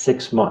 to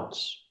 6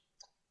 months.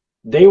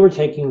 They were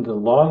taking the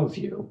long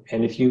view,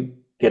 and if you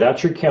get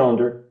out your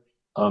calendar,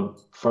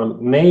 from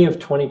May of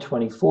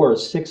 2024,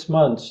 6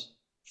 months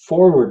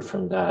forward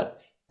from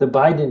that, the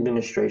Biden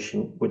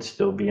administration would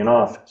still be in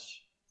office.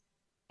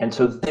 And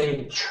so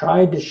they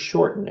tried to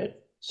shorten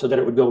it so that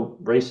it would go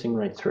racing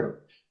right through.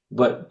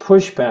 But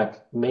pushback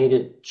made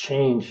it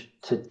change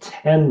to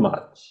 10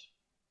 months.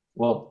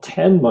 Well,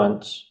 10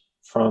 months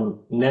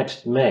from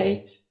next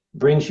May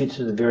brings you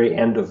to the very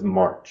end of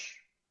March.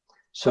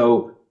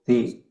 So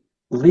the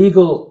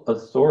legal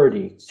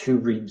authority to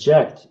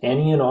reject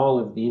any and all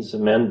of these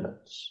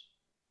amendments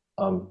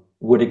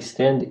would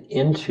extend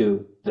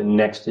into the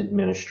next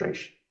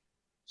administration.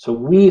 So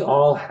we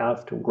all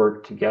have to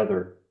work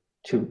together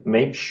to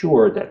make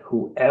sure that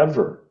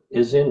whoever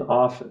is in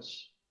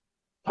office,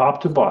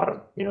 top to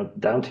bottom,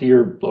 down to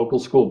your local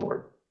school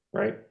board,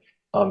 right?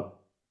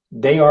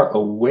 They are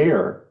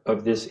aware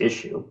of this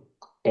issue,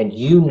 and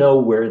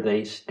where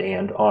they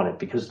stand on it.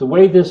 Because the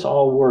way this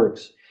all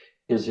works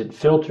is it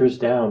filters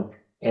down,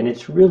 and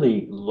it's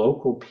really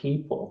local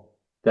people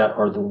that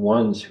are the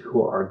ones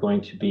who are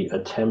going to be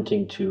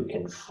attempting to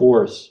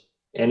enforce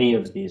any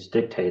of these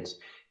dictates.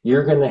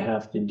 You're going to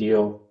have to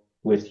deal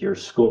with your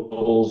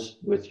schools,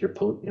 with your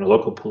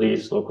local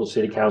police, local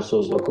city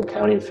councils, local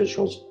county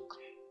officials.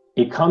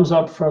 It comes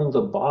up from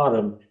the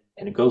bottom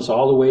and it goes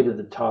all the way to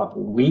the top.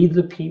 We,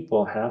 the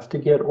people, have to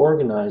get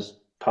organized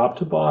top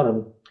to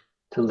bottom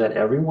to let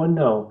everyone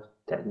know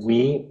that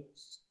we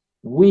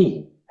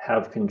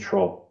have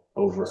control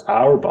over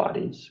our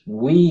bodies.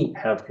 We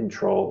have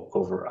control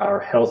over our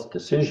health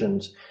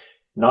decisions,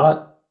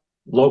 not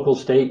local,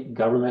 state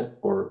government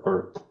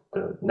or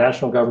the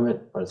national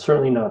government, but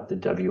certainly not the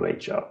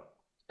WHO.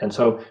 And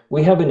so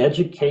we have an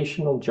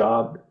educational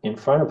job in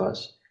front of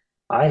us.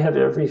 I have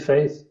every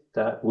faith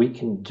that we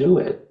can do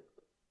it.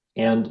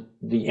 And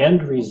the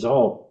end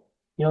result,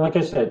 like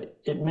I said,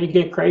 it may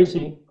get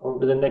crazy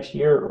over the next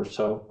year or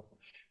so,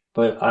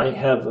 but I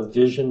have a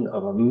vision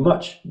of a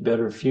much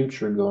better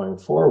future going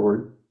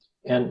forward.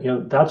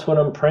 And, that's what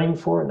I'm praying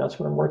for, and that's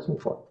what I'm working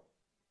for.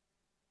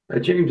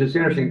 James, it's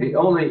interesting. The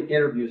only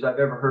interviews I've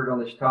ever heard on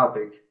this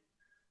topic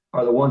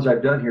are the ones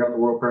I've done here on the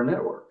World Prayer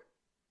Network.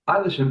 I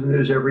listen to the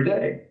news every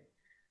day.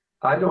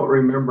 I don't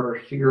remember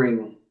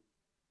hearing,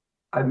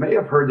 I may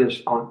have heard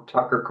this on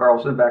Tucker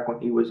Carlson back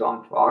when he was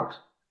on Fox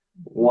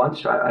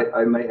once.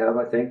 I may have,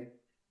 I think.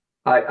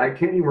 I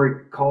can't even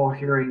recall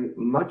hearing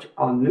much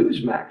on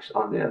Newsmax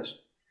on this.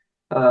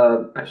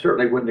 I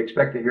certainly wouldn't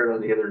expect to hear it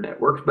on the other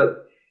networks,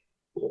 but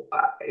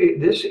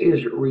this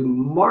is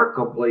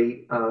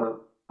remarkably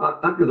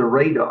under the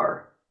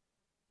radar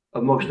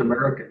of most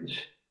Americans.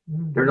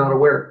 They're not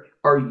aware.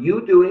 Are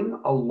you doing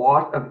a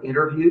lot of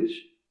interviews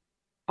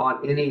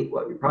on any?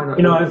 Well, you're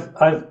probably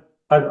not.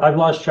 I've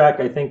lost track.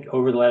 I think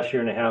over the last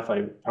year and a half,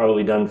 I've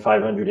probably done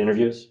 500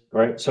 interviews,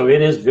 right? So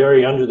it is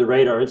very under the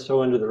radar. It's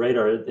so under the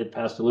radar, it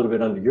passed a little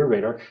bit under your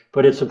radar.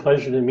 But it's a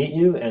pleasure to meet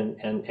you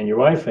and your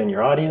wife and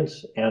your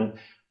audience. And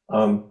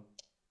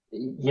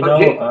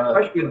Okay, the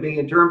question would be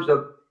in terms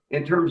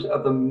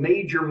of the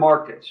major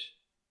markets.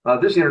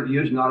 This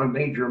interview is not a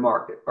major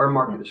market. Our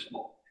market is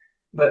small,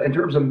 but in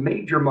terms of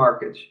major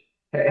markets,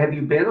 have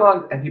you been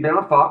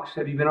on Fox?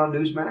 Have you been on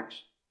Newsmax?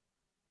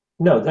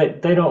 No,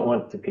 they don't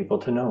want the people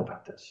to know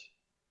about this.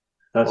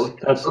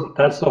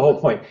 That's the whole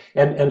point.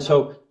 And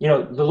so,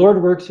 the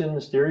Lord works in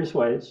mysterious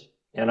ways.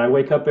 And I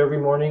wake up every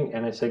morning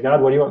and I say,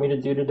 God, what do you want me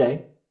to do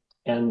today?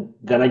 And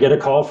then I get a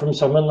call from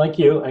someone like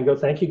you. I go,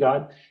 thank you,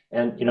 God,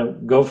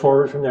 and go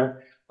forward from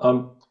there.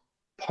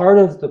 Part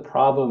of the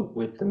problem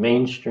with the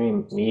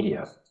mainstream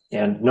media,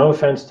 and no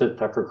offense to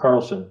Tucker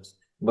Carlson,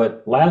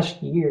 but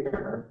last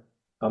year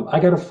I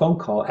got a phone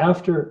call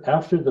after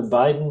the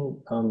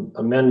Biden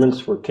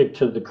amendments were kicked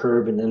to the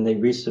curb, and then they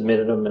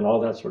resubmitted them, and all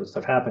that sort of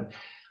stuff happened.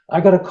 I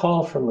got a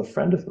call from a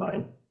friend of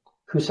mine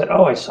who said,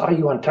 "Oh, I saw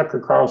you on Tucker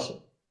Carlson."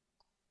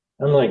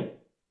 I'm like,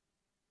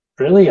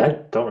 really? I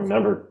don't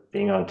remember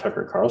being on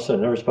Tucker Carlson.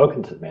 I've never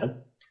spoken to the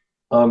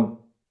man.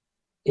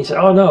 He said,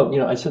 "Oh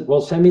no," I said,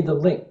 "Well, send me the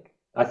link."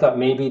 I thought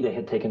maybe they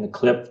had taken a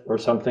clip or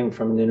something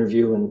from an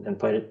interview and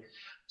played it.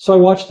 So I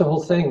watched the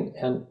whole thing,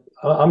 and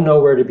I'm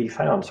nowhere to be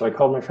found. So I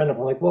called my friend up.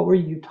 I'm like, "What were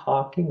you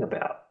talking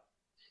about?"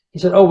 He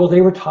said, "Oh, well,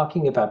 they were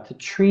talking about the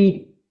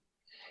treaty."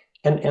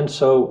 And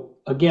so,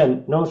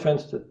 again, no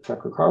offense to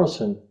Tucker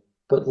Carlson,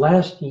 but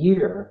last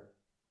year,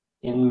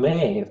 in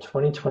May of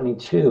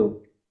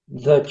 2022,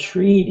 the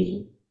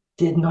treaty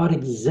did not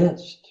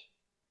exist.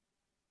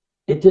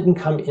 It didn't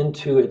come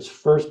into its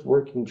first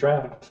working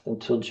draft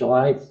until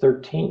July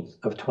 13th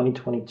of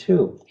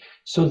 2022.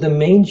 So the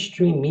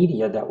mainstream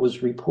media that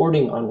was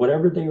reporting on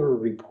whatever they were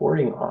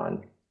reporting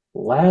on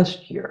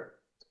last year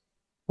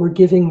were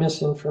giving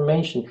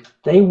misinformation.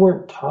 They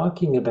weren't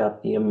talking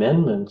about the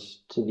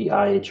amendments to the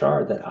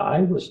IHR that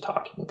I was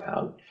talking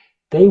about.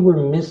 They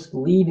were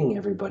misleading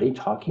everybody,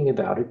 talking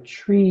about a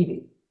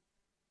treaty.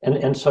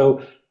 And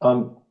so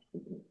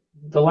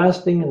the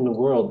last thing in the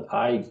world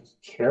I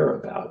care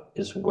about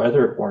is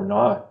whether or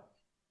not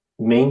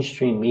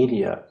mainstream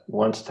media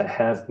wants to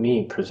have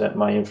me present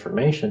my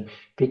information,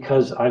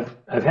 because I've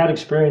had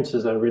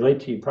experiences that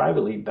relate to you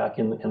privately back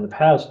in the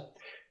past.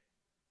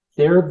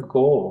 Their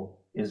goal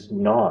is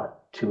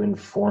not to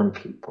inform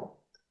people.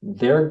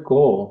 Their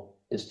goal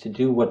is to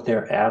do what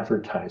their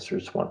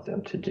advertisers want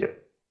them to do.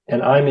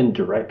 And I'm in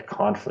direct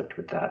conflict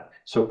with that.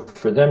 So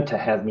for them to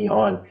have me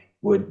on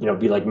would,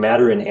 be like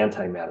matter and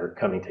antimatter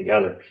coming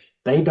together.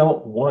 They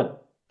don't want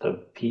the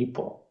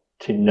people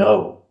to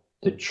know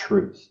the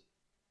truth.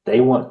 They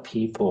want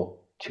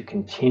people to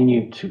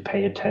continue to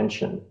pay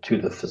attention to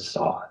the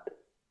facade.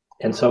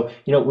 And so,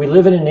 we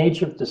live in an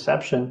age of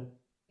deception,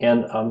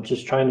 and I'm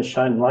just trying to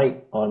shine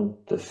light on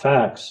the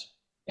facts.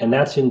 And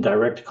that's in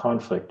direct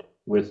conflict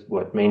with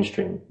what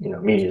mainstream,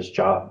 media's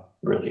job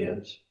really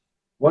is.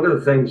 One of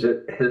the things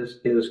that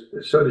is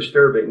so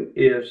disturbing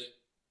is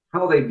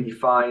how they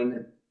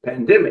define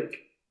pandemic.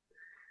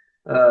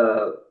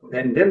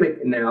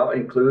 Pandemic now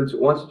includes,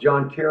 once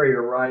John Kerry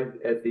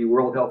arrived at the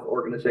World Health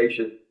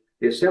Organization,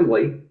 the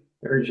assembly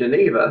there in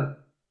Geneva,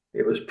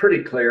 it was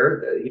pretty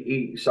clear that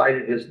he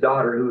cited his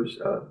daughter, who's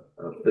a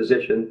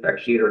physician. In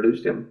fact, she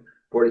introduced him,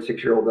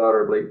 46-year-old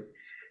daughter, I believe.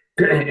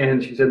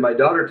 And she said, "My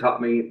daughter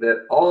taught me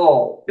that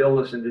all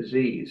illness and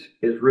disease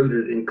is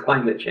rooted in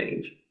climate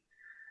change."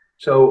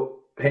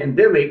 So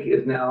pandemic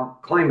is now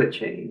climate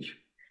change.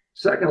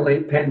 Secondly,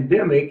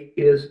 pandemic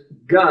is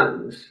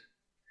guns.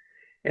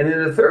 And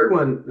then the third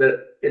one that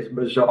is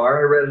bizarre,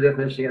 I read a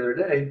definition the other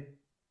day,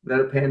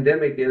 that a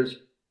pandemic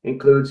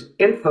includes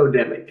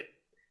infodemic,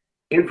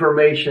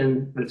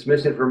 information that's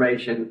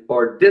misinformation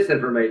or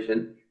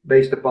disinformation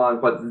based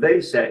upon what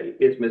they say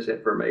is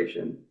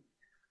misinformation.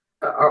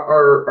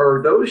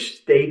 Are those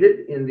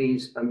stated in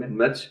these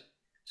amendments,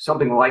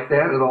 something like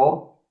that at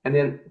all? And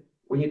then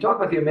when you talk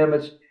about the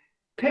amendments,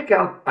 pick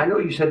out, I know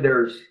you said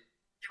there's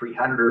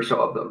 300 or so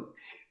of them.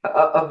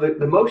 Of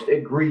the most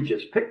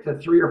egregious, pick the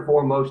 3 or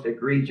 4 most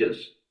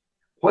egregious,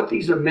 what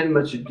these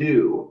amendments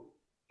do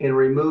in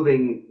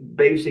removing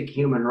basic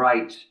human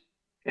rights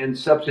and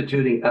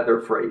substituting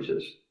other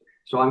phrases.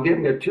 So I'm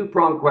giving a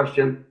 2-pronged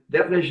question: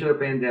 definition of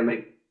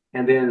pandemic,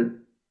 and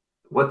then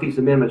what these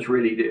amendments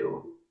really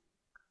do.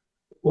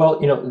 Well,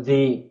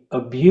 the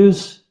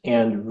abuse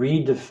and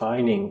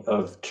redefining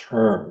of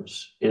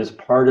terms is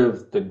part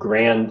of the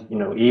grand,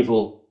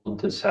 evil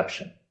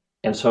deception.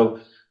 And so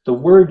the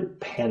word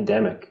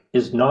pandemic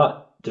is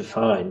not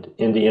defined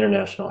in the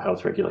international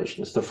health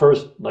regulations. The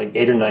first like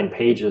 8 or 9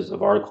 pages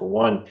of Article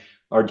 1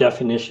 are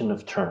definition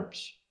of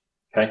terms.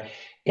 Okay.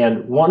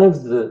 And one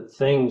of the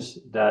things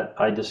that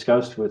I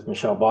discussed with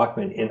Michelle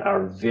Bachmann in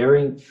our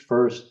very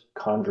first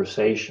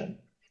conversation,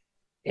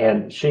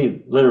 and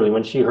she literally,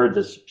 when she heard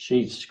this,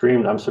 she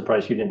screamed, "I'm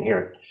surprised you didn't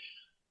hear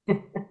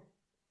it."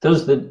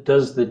 Does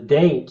the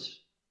date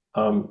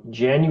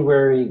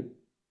January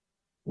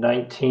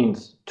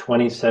 19th,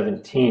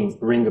 2017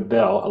 ring a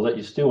bell? I'll let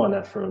you stew on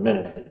that for a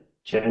minute.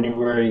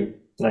 January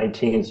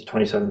 19th,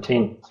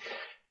 2017.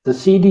 The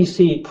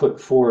CDC put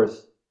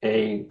forth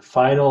a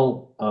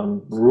final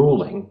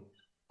ruling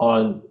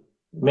on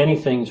many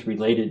things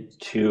related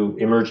to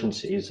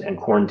emergencies and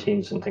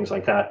quarantines and things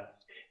like that.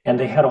 And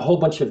they had a whole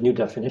bunch of new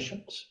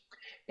definitions.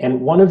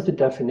 And one of the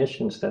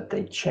definitions that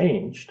they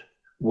changed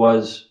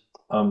was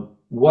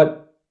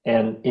what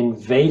an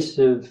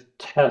invasive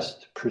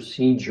test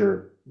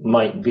procedure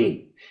might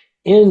be.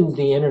 In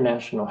the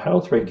international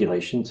health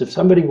regulations, if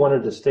somebody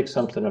wanted to stick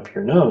something up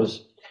your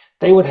nose,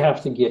 they would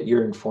have to get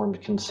your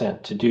informed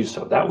consent to do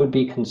so. That would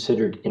be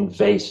considered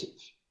invasive.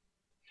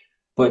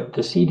 But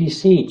the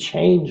CDC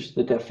changed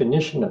the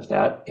definition of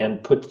that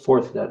and put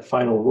forth that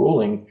final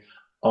ruling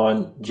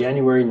on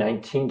January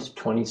 19th,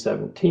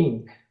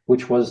 2017,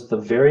 which was the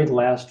very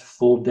last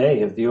full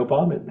day of the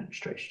Obama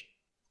administration.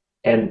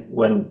 And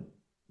when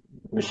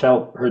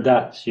Michelle heard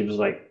that, she was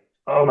like,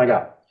 oh my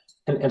God.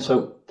 And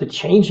so the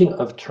changing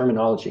of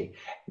terminology.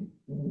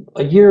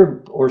 A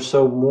year or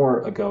so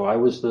more ago, I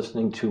was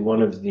listening to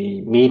one of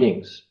the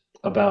meetings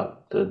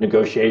about the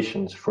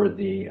negotiations for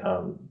the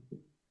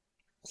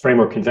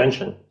Framework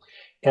Convention.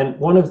 And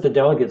one of the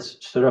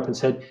delegates stood up and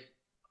said,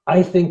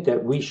 I think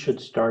that we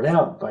should start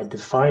out by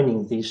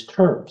defining these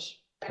terms,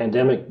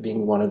 pandemic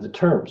being one of the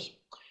terms.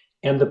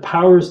 And the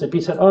powers that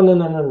be said, oh,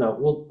 no,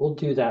 we'll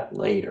do that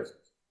later,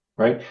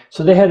 right?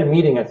 So they had a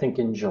meeting, I think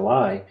in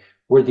July,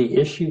 where the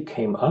issue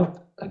came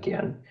up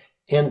again.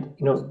 And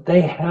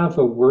they have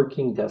a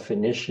working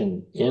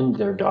definition in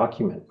their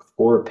document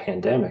for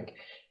pandemic.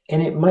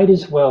 And it might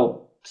as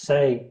well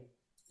say,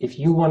 if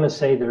you want to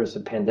say there's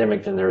a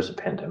pandemic, then there's a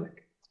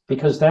pandemic.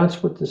 Because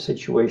that's what the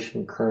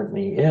situation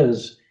currently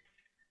is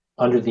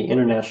under the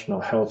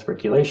international health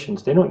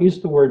regulations. They don't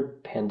use the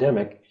word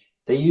pandemic.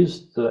 They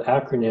use the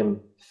acronym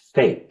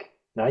FAKE.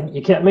 Now,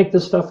 you can't make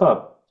this stuff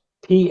up.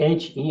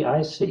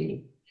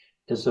 PHEIC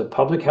is a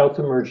public health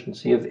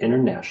emergency of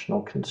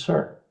international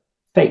concern.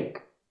 FAKE.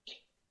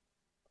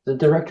 The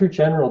Director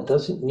General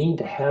doesn't need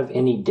to have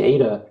any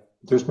data.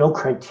 There's no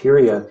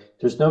criteria.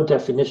 There's no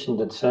definition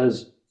that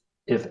says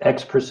if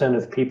X%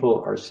 of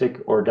people are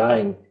sick or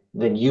dying,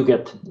 then you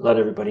get to let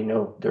everybody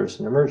know there's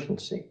an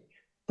emergency.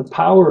 The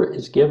power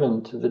is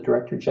given to the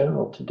Director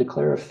General to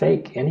declare a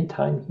fake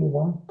anytime he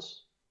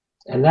wants.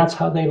 And that's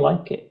how they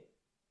like it.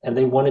 And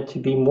they want it to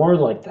be more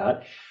like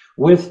that.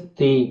 With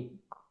the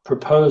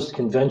proposed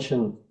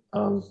convention,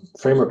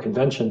 framework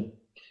convention,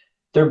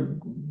 they're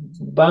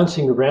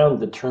bouncing around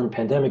the term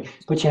pandemic,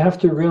 but you have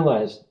to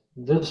realize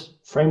this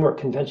framework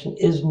convention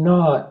is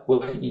not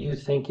what you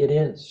think it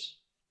is.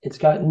 It's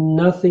got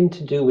nothing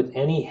to do with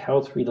any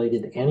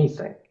health-related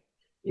anything.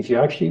 If you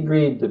actually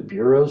read the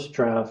Bureau's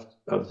draft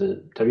of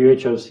the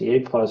WHO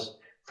CA+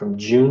 from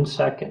June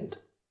 2nd,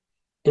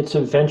 it's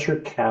a venture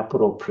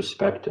capital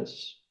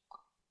prospectus.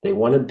 They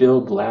want to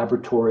build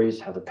laboratories,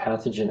 have a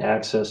pathogen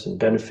access and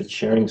benefit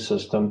sharing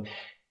system.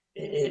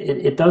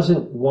 It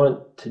doesn't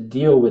want to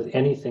deal with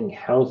anything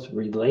health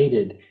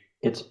related.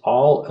 It's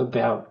all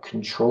about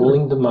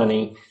controlling the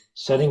money,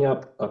 setting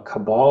up a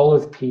cabal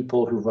of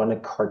people who run a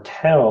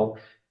cartel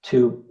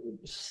to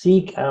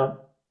seek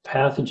out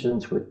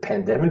pathogens with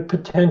pandemic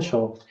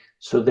potential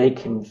so they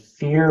can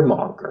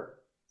fearmonger.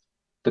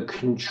 The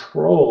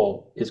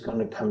control is going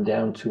to come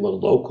down to a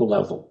local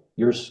level.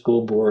 Your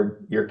school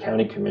board, your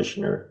county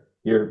commissioner,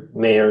 your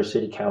mayor,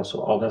 city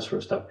council, all that sort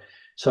of stuff.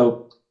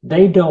 So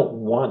they don't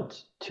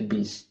want to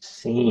be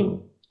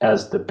seen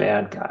as the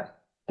bad guy.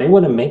 They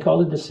want to make all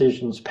the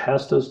decisions,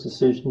 pass those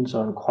decisions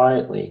on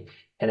quietly,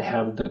 and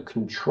have the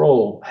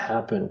control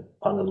happen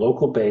on a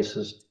local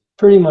basis,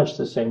 pretty much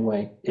the same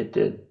way it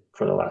did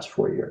for the last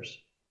 4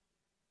 years.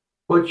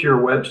 What's your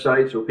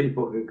website so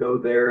people can go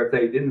there? If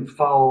they didn't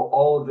follow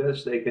all of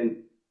this, they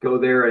can go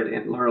there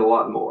and learn a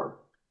lot more.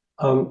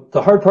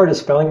 The hard part is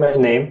spelling my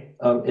name.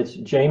 It's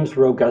James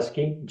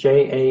Roguski,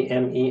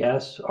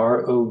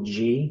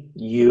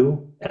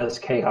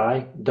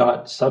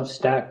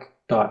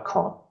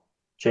 JamesRoguski.substack.com.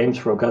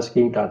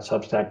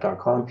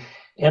 JamesRoguski.substack.com.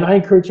 And I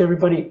encourage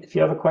everybody, if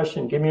you have a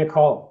question, give me a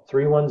call,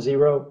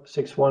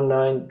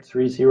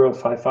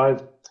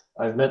 310-619-3055.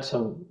 I've met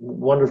some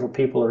wonderful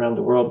people around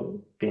the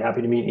world. Be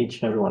happy to meet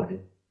each and every one of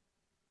you.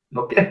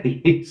 Okay,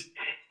 he's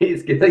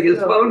getting his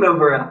phone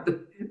number out.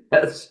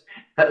 That's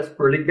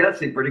pretty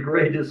gutsy, pretty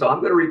courageous. So I'm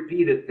going to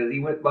repeat it because he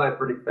went by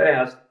pretty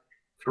fast.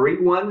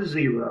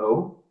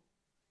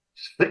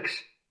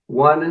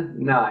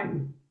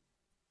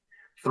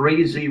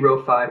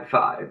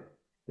 310-619-3055.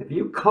 If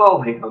you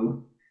call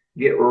him,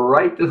 get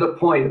right to the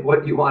point of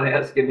what you want to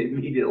ask him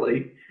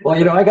immediately. Well,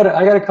 I got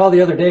a call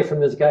the other day from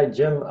this guy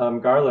Jim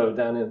Garlow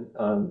down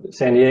in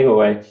San Diego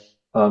way,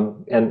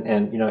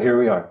 and here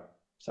we are.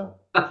 So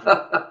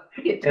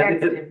You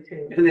text him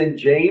too. And then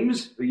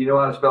James, you know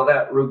how to spell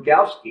that?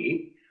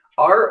 Roguski,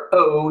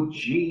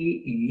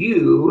 Roguski.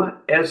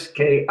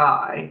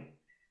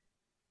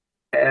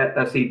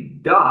 Let's see,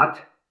 dot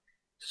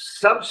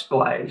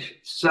Subsplash.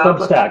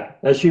 Substack.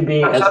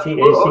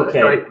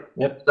 SUBSTACK. Right.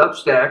 Yep.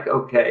 Substack.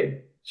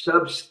 Okay.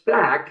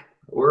 Substack.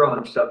 We're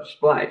on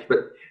Subsplash,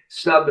 but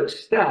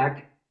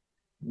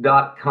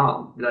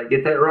Substack.com. Did I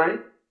get that right?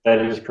 That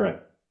is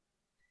correct.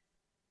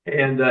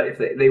 And if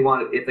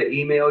they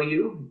email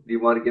you, do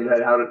you want to get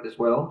that out as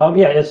well?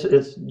 Yeah,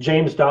 it's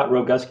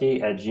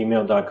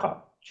james.roguski@gmail.com.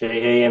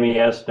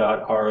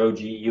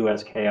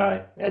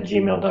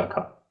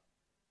 JAMES.ROGUSKI@gmail.com.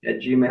 At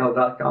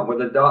gmail.com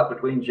with a dot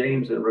between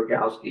James and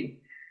Roguski.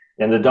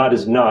 And the dot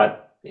is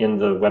not in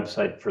the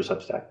website for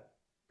Substack.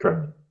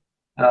 Correct.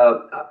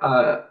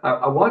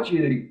 I want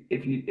you to,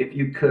 if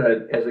you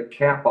could, as a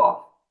cap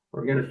off,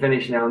 we're going to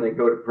finish now and then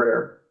go to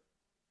prayer.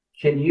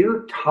 Can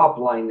you top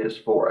line this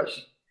for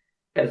us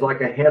as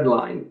like a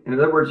headline? In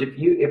other words,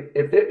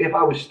 if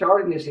I was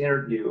starting this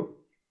interview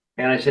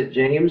and I said,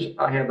 James,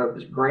 I have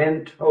this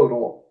grand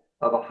total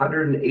of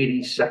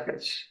 180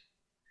 seconds.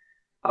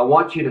 I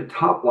want you to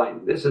top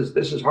line. This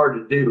is hard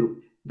to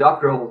do.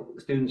 Doctoral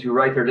students who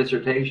write their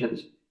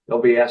dissertations,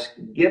 they'll be asked,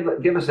 give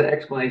us an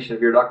explanation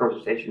of your doctoral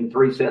dissertation in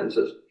 3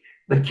 sentences.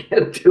 They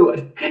can't do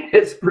it.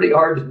 It's pretty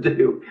hard to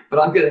do. But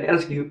I'm going to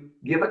ask you,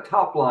 give a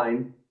top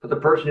line for the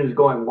person who's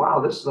going, wow,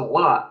 this is a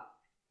lot.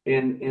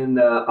 In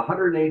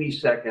 180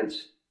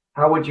 seconds,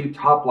 how would you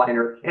top line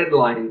or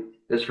headline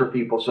this for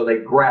people so they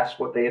grasp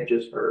what they have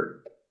just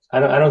heard? I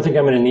don't think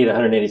I'm going to need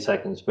 180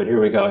 seconds, but here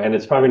we go. And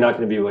it's probably not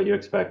going to be what you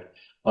expect.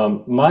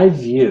 My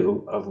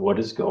view of what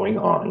is going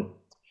on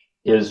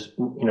is,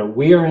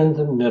 we are in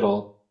the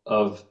middle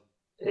of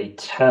a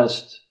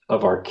test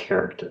of our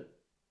character.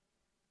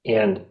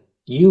 And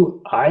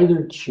you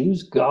either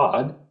choose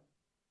God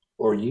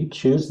or you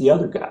choose the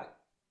other guy.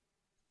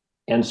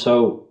 And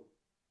so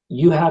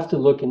you have to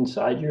look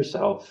inside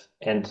yourself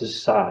and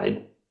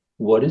decide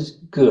what is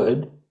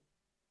good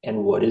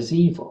and what is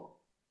evil.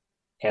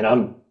 And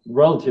I'm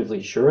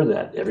relatively sure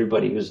that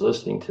everybody who's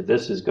listening to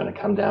this is going to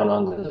come down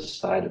on the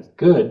side of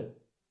good.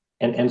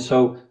 And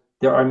so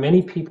there are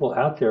many people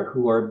out there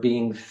who are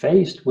being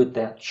faced with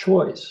that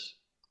choice.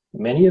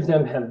 Many of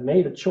them have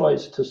made a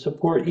choice to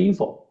support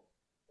evil.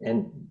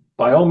 And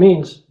by all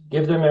means,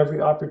 give them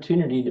every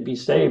opportunity to be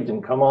saved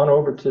and come on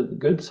over to the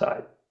good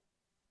side.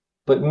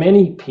 But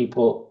many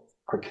people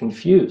are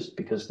confused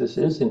because this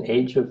is an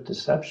age of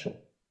deception.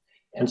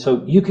 And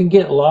so you can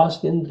get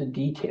lost in the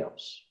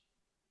details,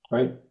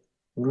 right?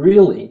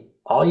 Really,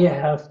 all you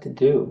have to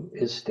do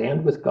is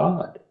stand with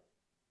God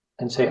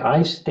and say,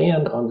 I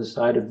stand on the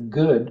side of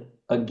good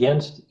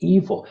against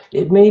evil.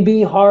 It may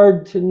be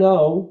hard to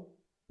know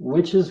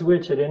which is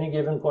which at any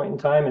given point in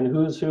time and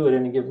who is who at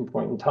any given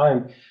point in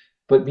time,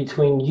 but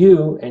between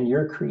you and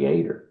your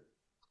Creator,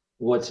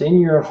 what's in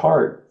your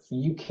heart,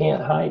 you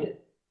can't hide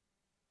it.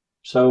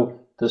 So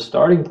the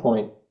starting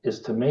point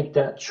is to make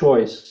that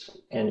choice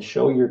and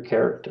show your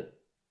character.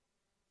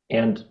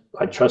 And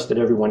I trust that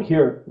everyone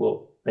here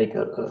will make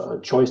a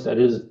choice that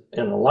is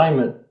in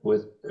alignment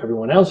with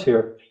everyone else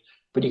here.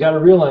 But you got to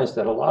realize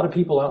that a lot of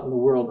people out in the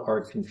world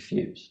are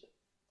confused.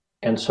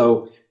 And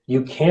so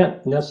you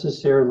can't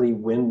necessarily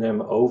win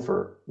them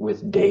over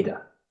with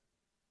data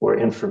or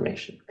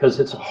information because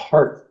it's a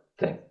heart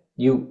thing.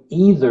 You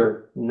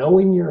either know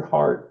in your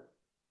heart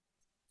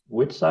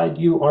which side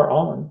you are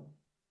on.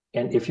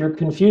 And if you're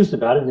confused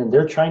about it and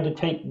they're trying to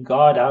take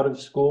God out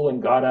of school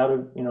and God out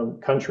of,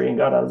 country and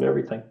God out of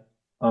everything,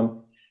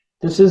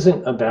 this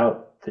isn't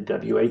about the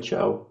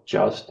W.H.O.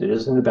 It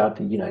isn't about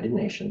the United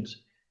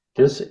Nations.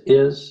 This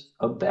is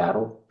a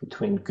battle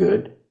between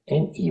good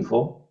and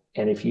evil.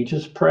 And if you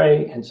just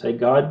pray and say,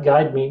 God,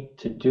 guide me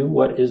to do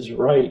what is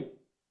right,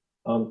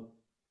 and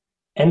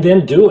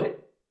then do it,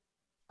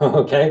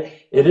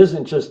 okay? It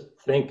isn't just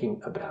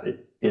thinking about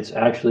it. It's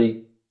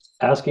actually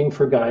asking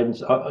for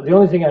guidance. The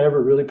only thing I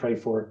ever really pray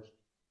for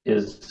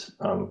is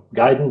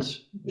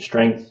guidance,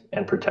 strength,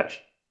 and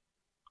protection.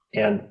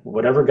 And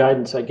whatever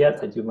guidance I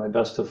get, I do my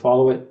best to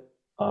follow it.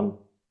 And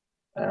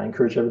I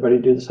encourage everybody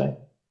to do the same.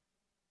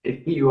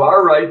 You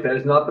are right. That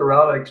is not the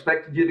route I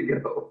expected you to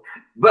go.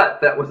 But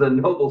that was a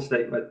noble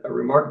statement, a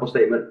remarkable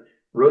statement.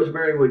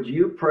 Rosemary, would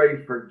you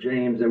pray for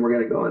James? And we're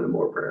going to go into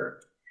more prayer.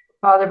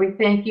 Father, we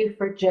thank you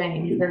for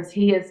James as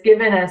he has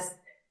given us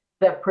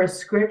the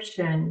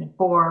prescription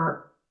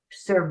for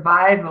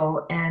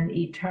survival and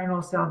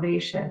eternal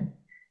salvation.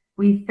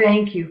 We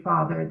thank you,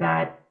 Father,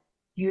 that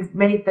you've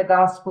made the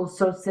gospel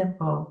so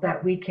simple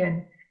that we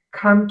can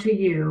come to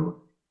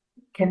you,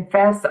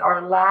 confess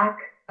our lack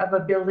of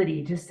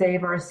ability to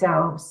save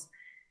ourselves,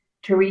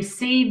 to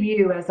receive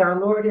you as our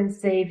Lord and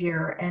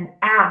Savior, and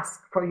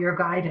ask for your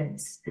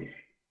guidance.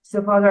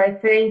 So, Father, I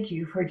thank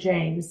you for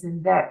James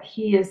and that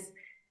he is,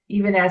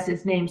 even as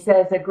his name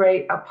says, a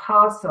great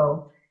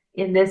apostle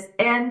in this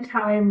end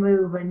time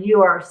move, and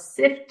you are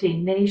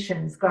sifting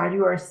nations, God.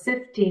 You are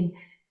sifting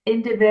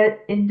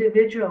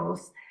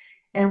individuals.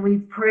 And we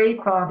pray,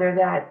 Father,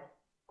 that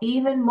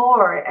even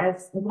more,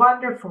 as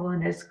wonderful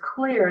and as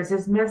clear as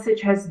his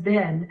message has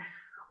been,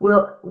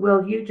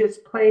 will you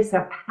just place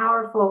a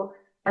powerful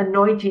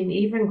anointing,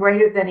 even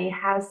greater than he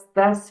has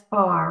thus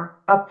far,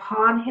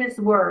 upon his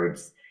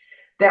words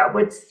that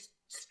would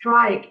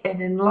strike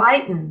and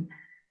enlighten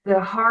the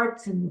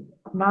hearts and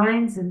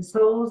minds and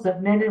souls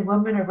of men and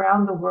women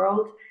around the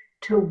world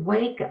to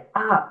wake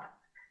up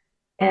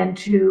and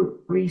to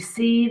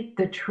receive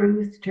the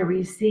truth, to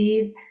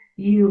receive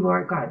you,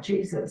 Lord God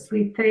Jesus.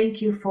 We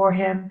thank you for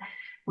him.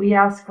 We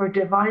ask for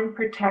divine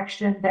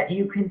protection, that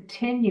you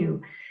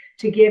continue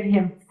to give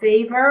him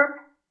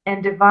favor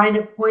and divine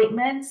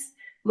appointments,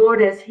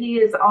 Lord, as he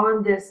is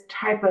on this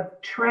type of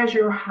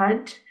treasure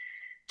hunt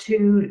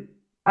to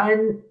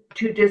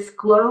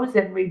disclose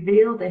and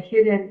reveal the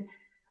hidden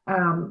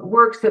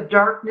works of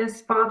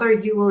darkness. Father,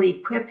 you will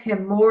equip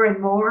him more and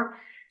more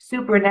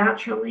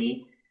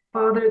supernaturally,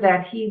 Father,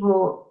 that he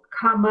will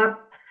come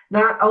up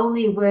not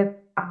only with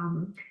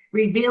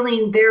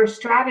revealing their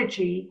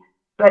strategy,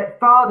 but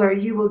Father,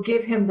 you will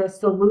give him the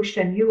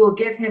solution. You will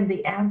give him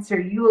the answer.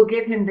 You will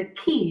give him the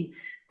key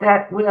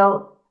that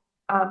will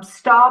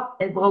stop,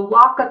 it will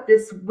lock up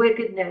this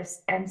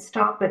wickedness and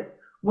stop it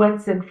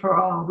once and for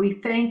all. We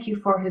thank you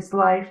for his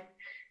life.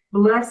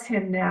 Bless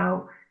him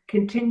now.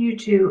 Continue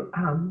to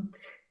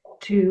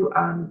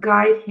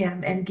guide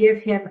him and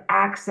give him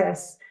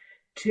access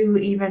to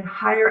even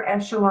higher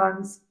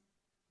echelons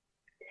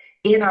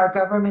in our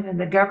government and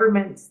the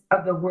governments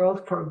of the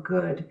world for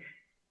good.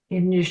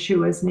 In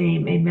Yeshua's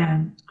name,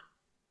 amen.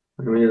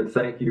 Amen.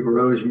 Thank you,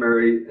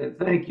 Rosemary. And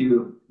thank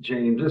you,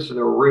 James. This is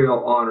a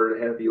real honor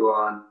to have you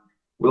on.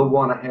 We'll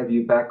want to have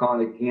you back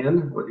on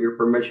again, with your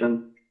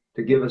permission,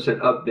 to give us an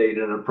update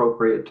at an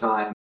appropriate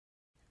time.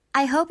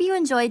 I hope you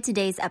enjoyed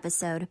today's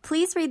episode.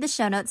 Please read the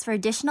show notes for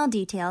additional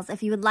details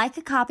if you would like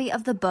a copy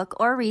of the book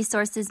or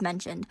resources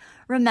mentioned.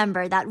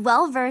 Remember that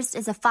Well-Versed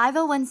is a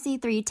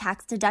 501c3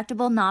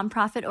 tax-deductible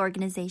nonprofit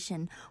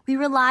organization. We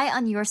rely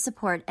on your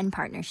support and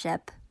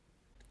partnership.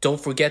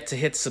 Don't forget to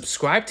hit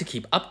subscribe to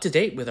keep up to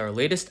date with our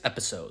latest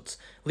episodes.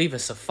 Leave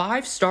us a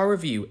 5-star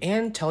review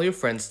and tell your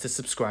friends to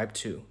subscribe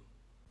too.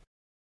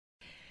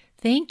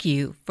 Thank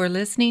you for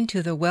listening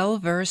to the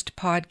Well-Versed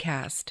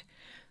podcast.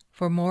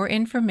 For more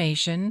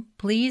information,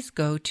 please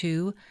go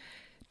to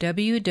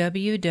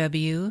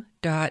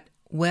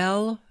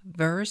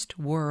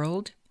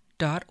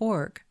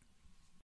www.wellversedworld.org.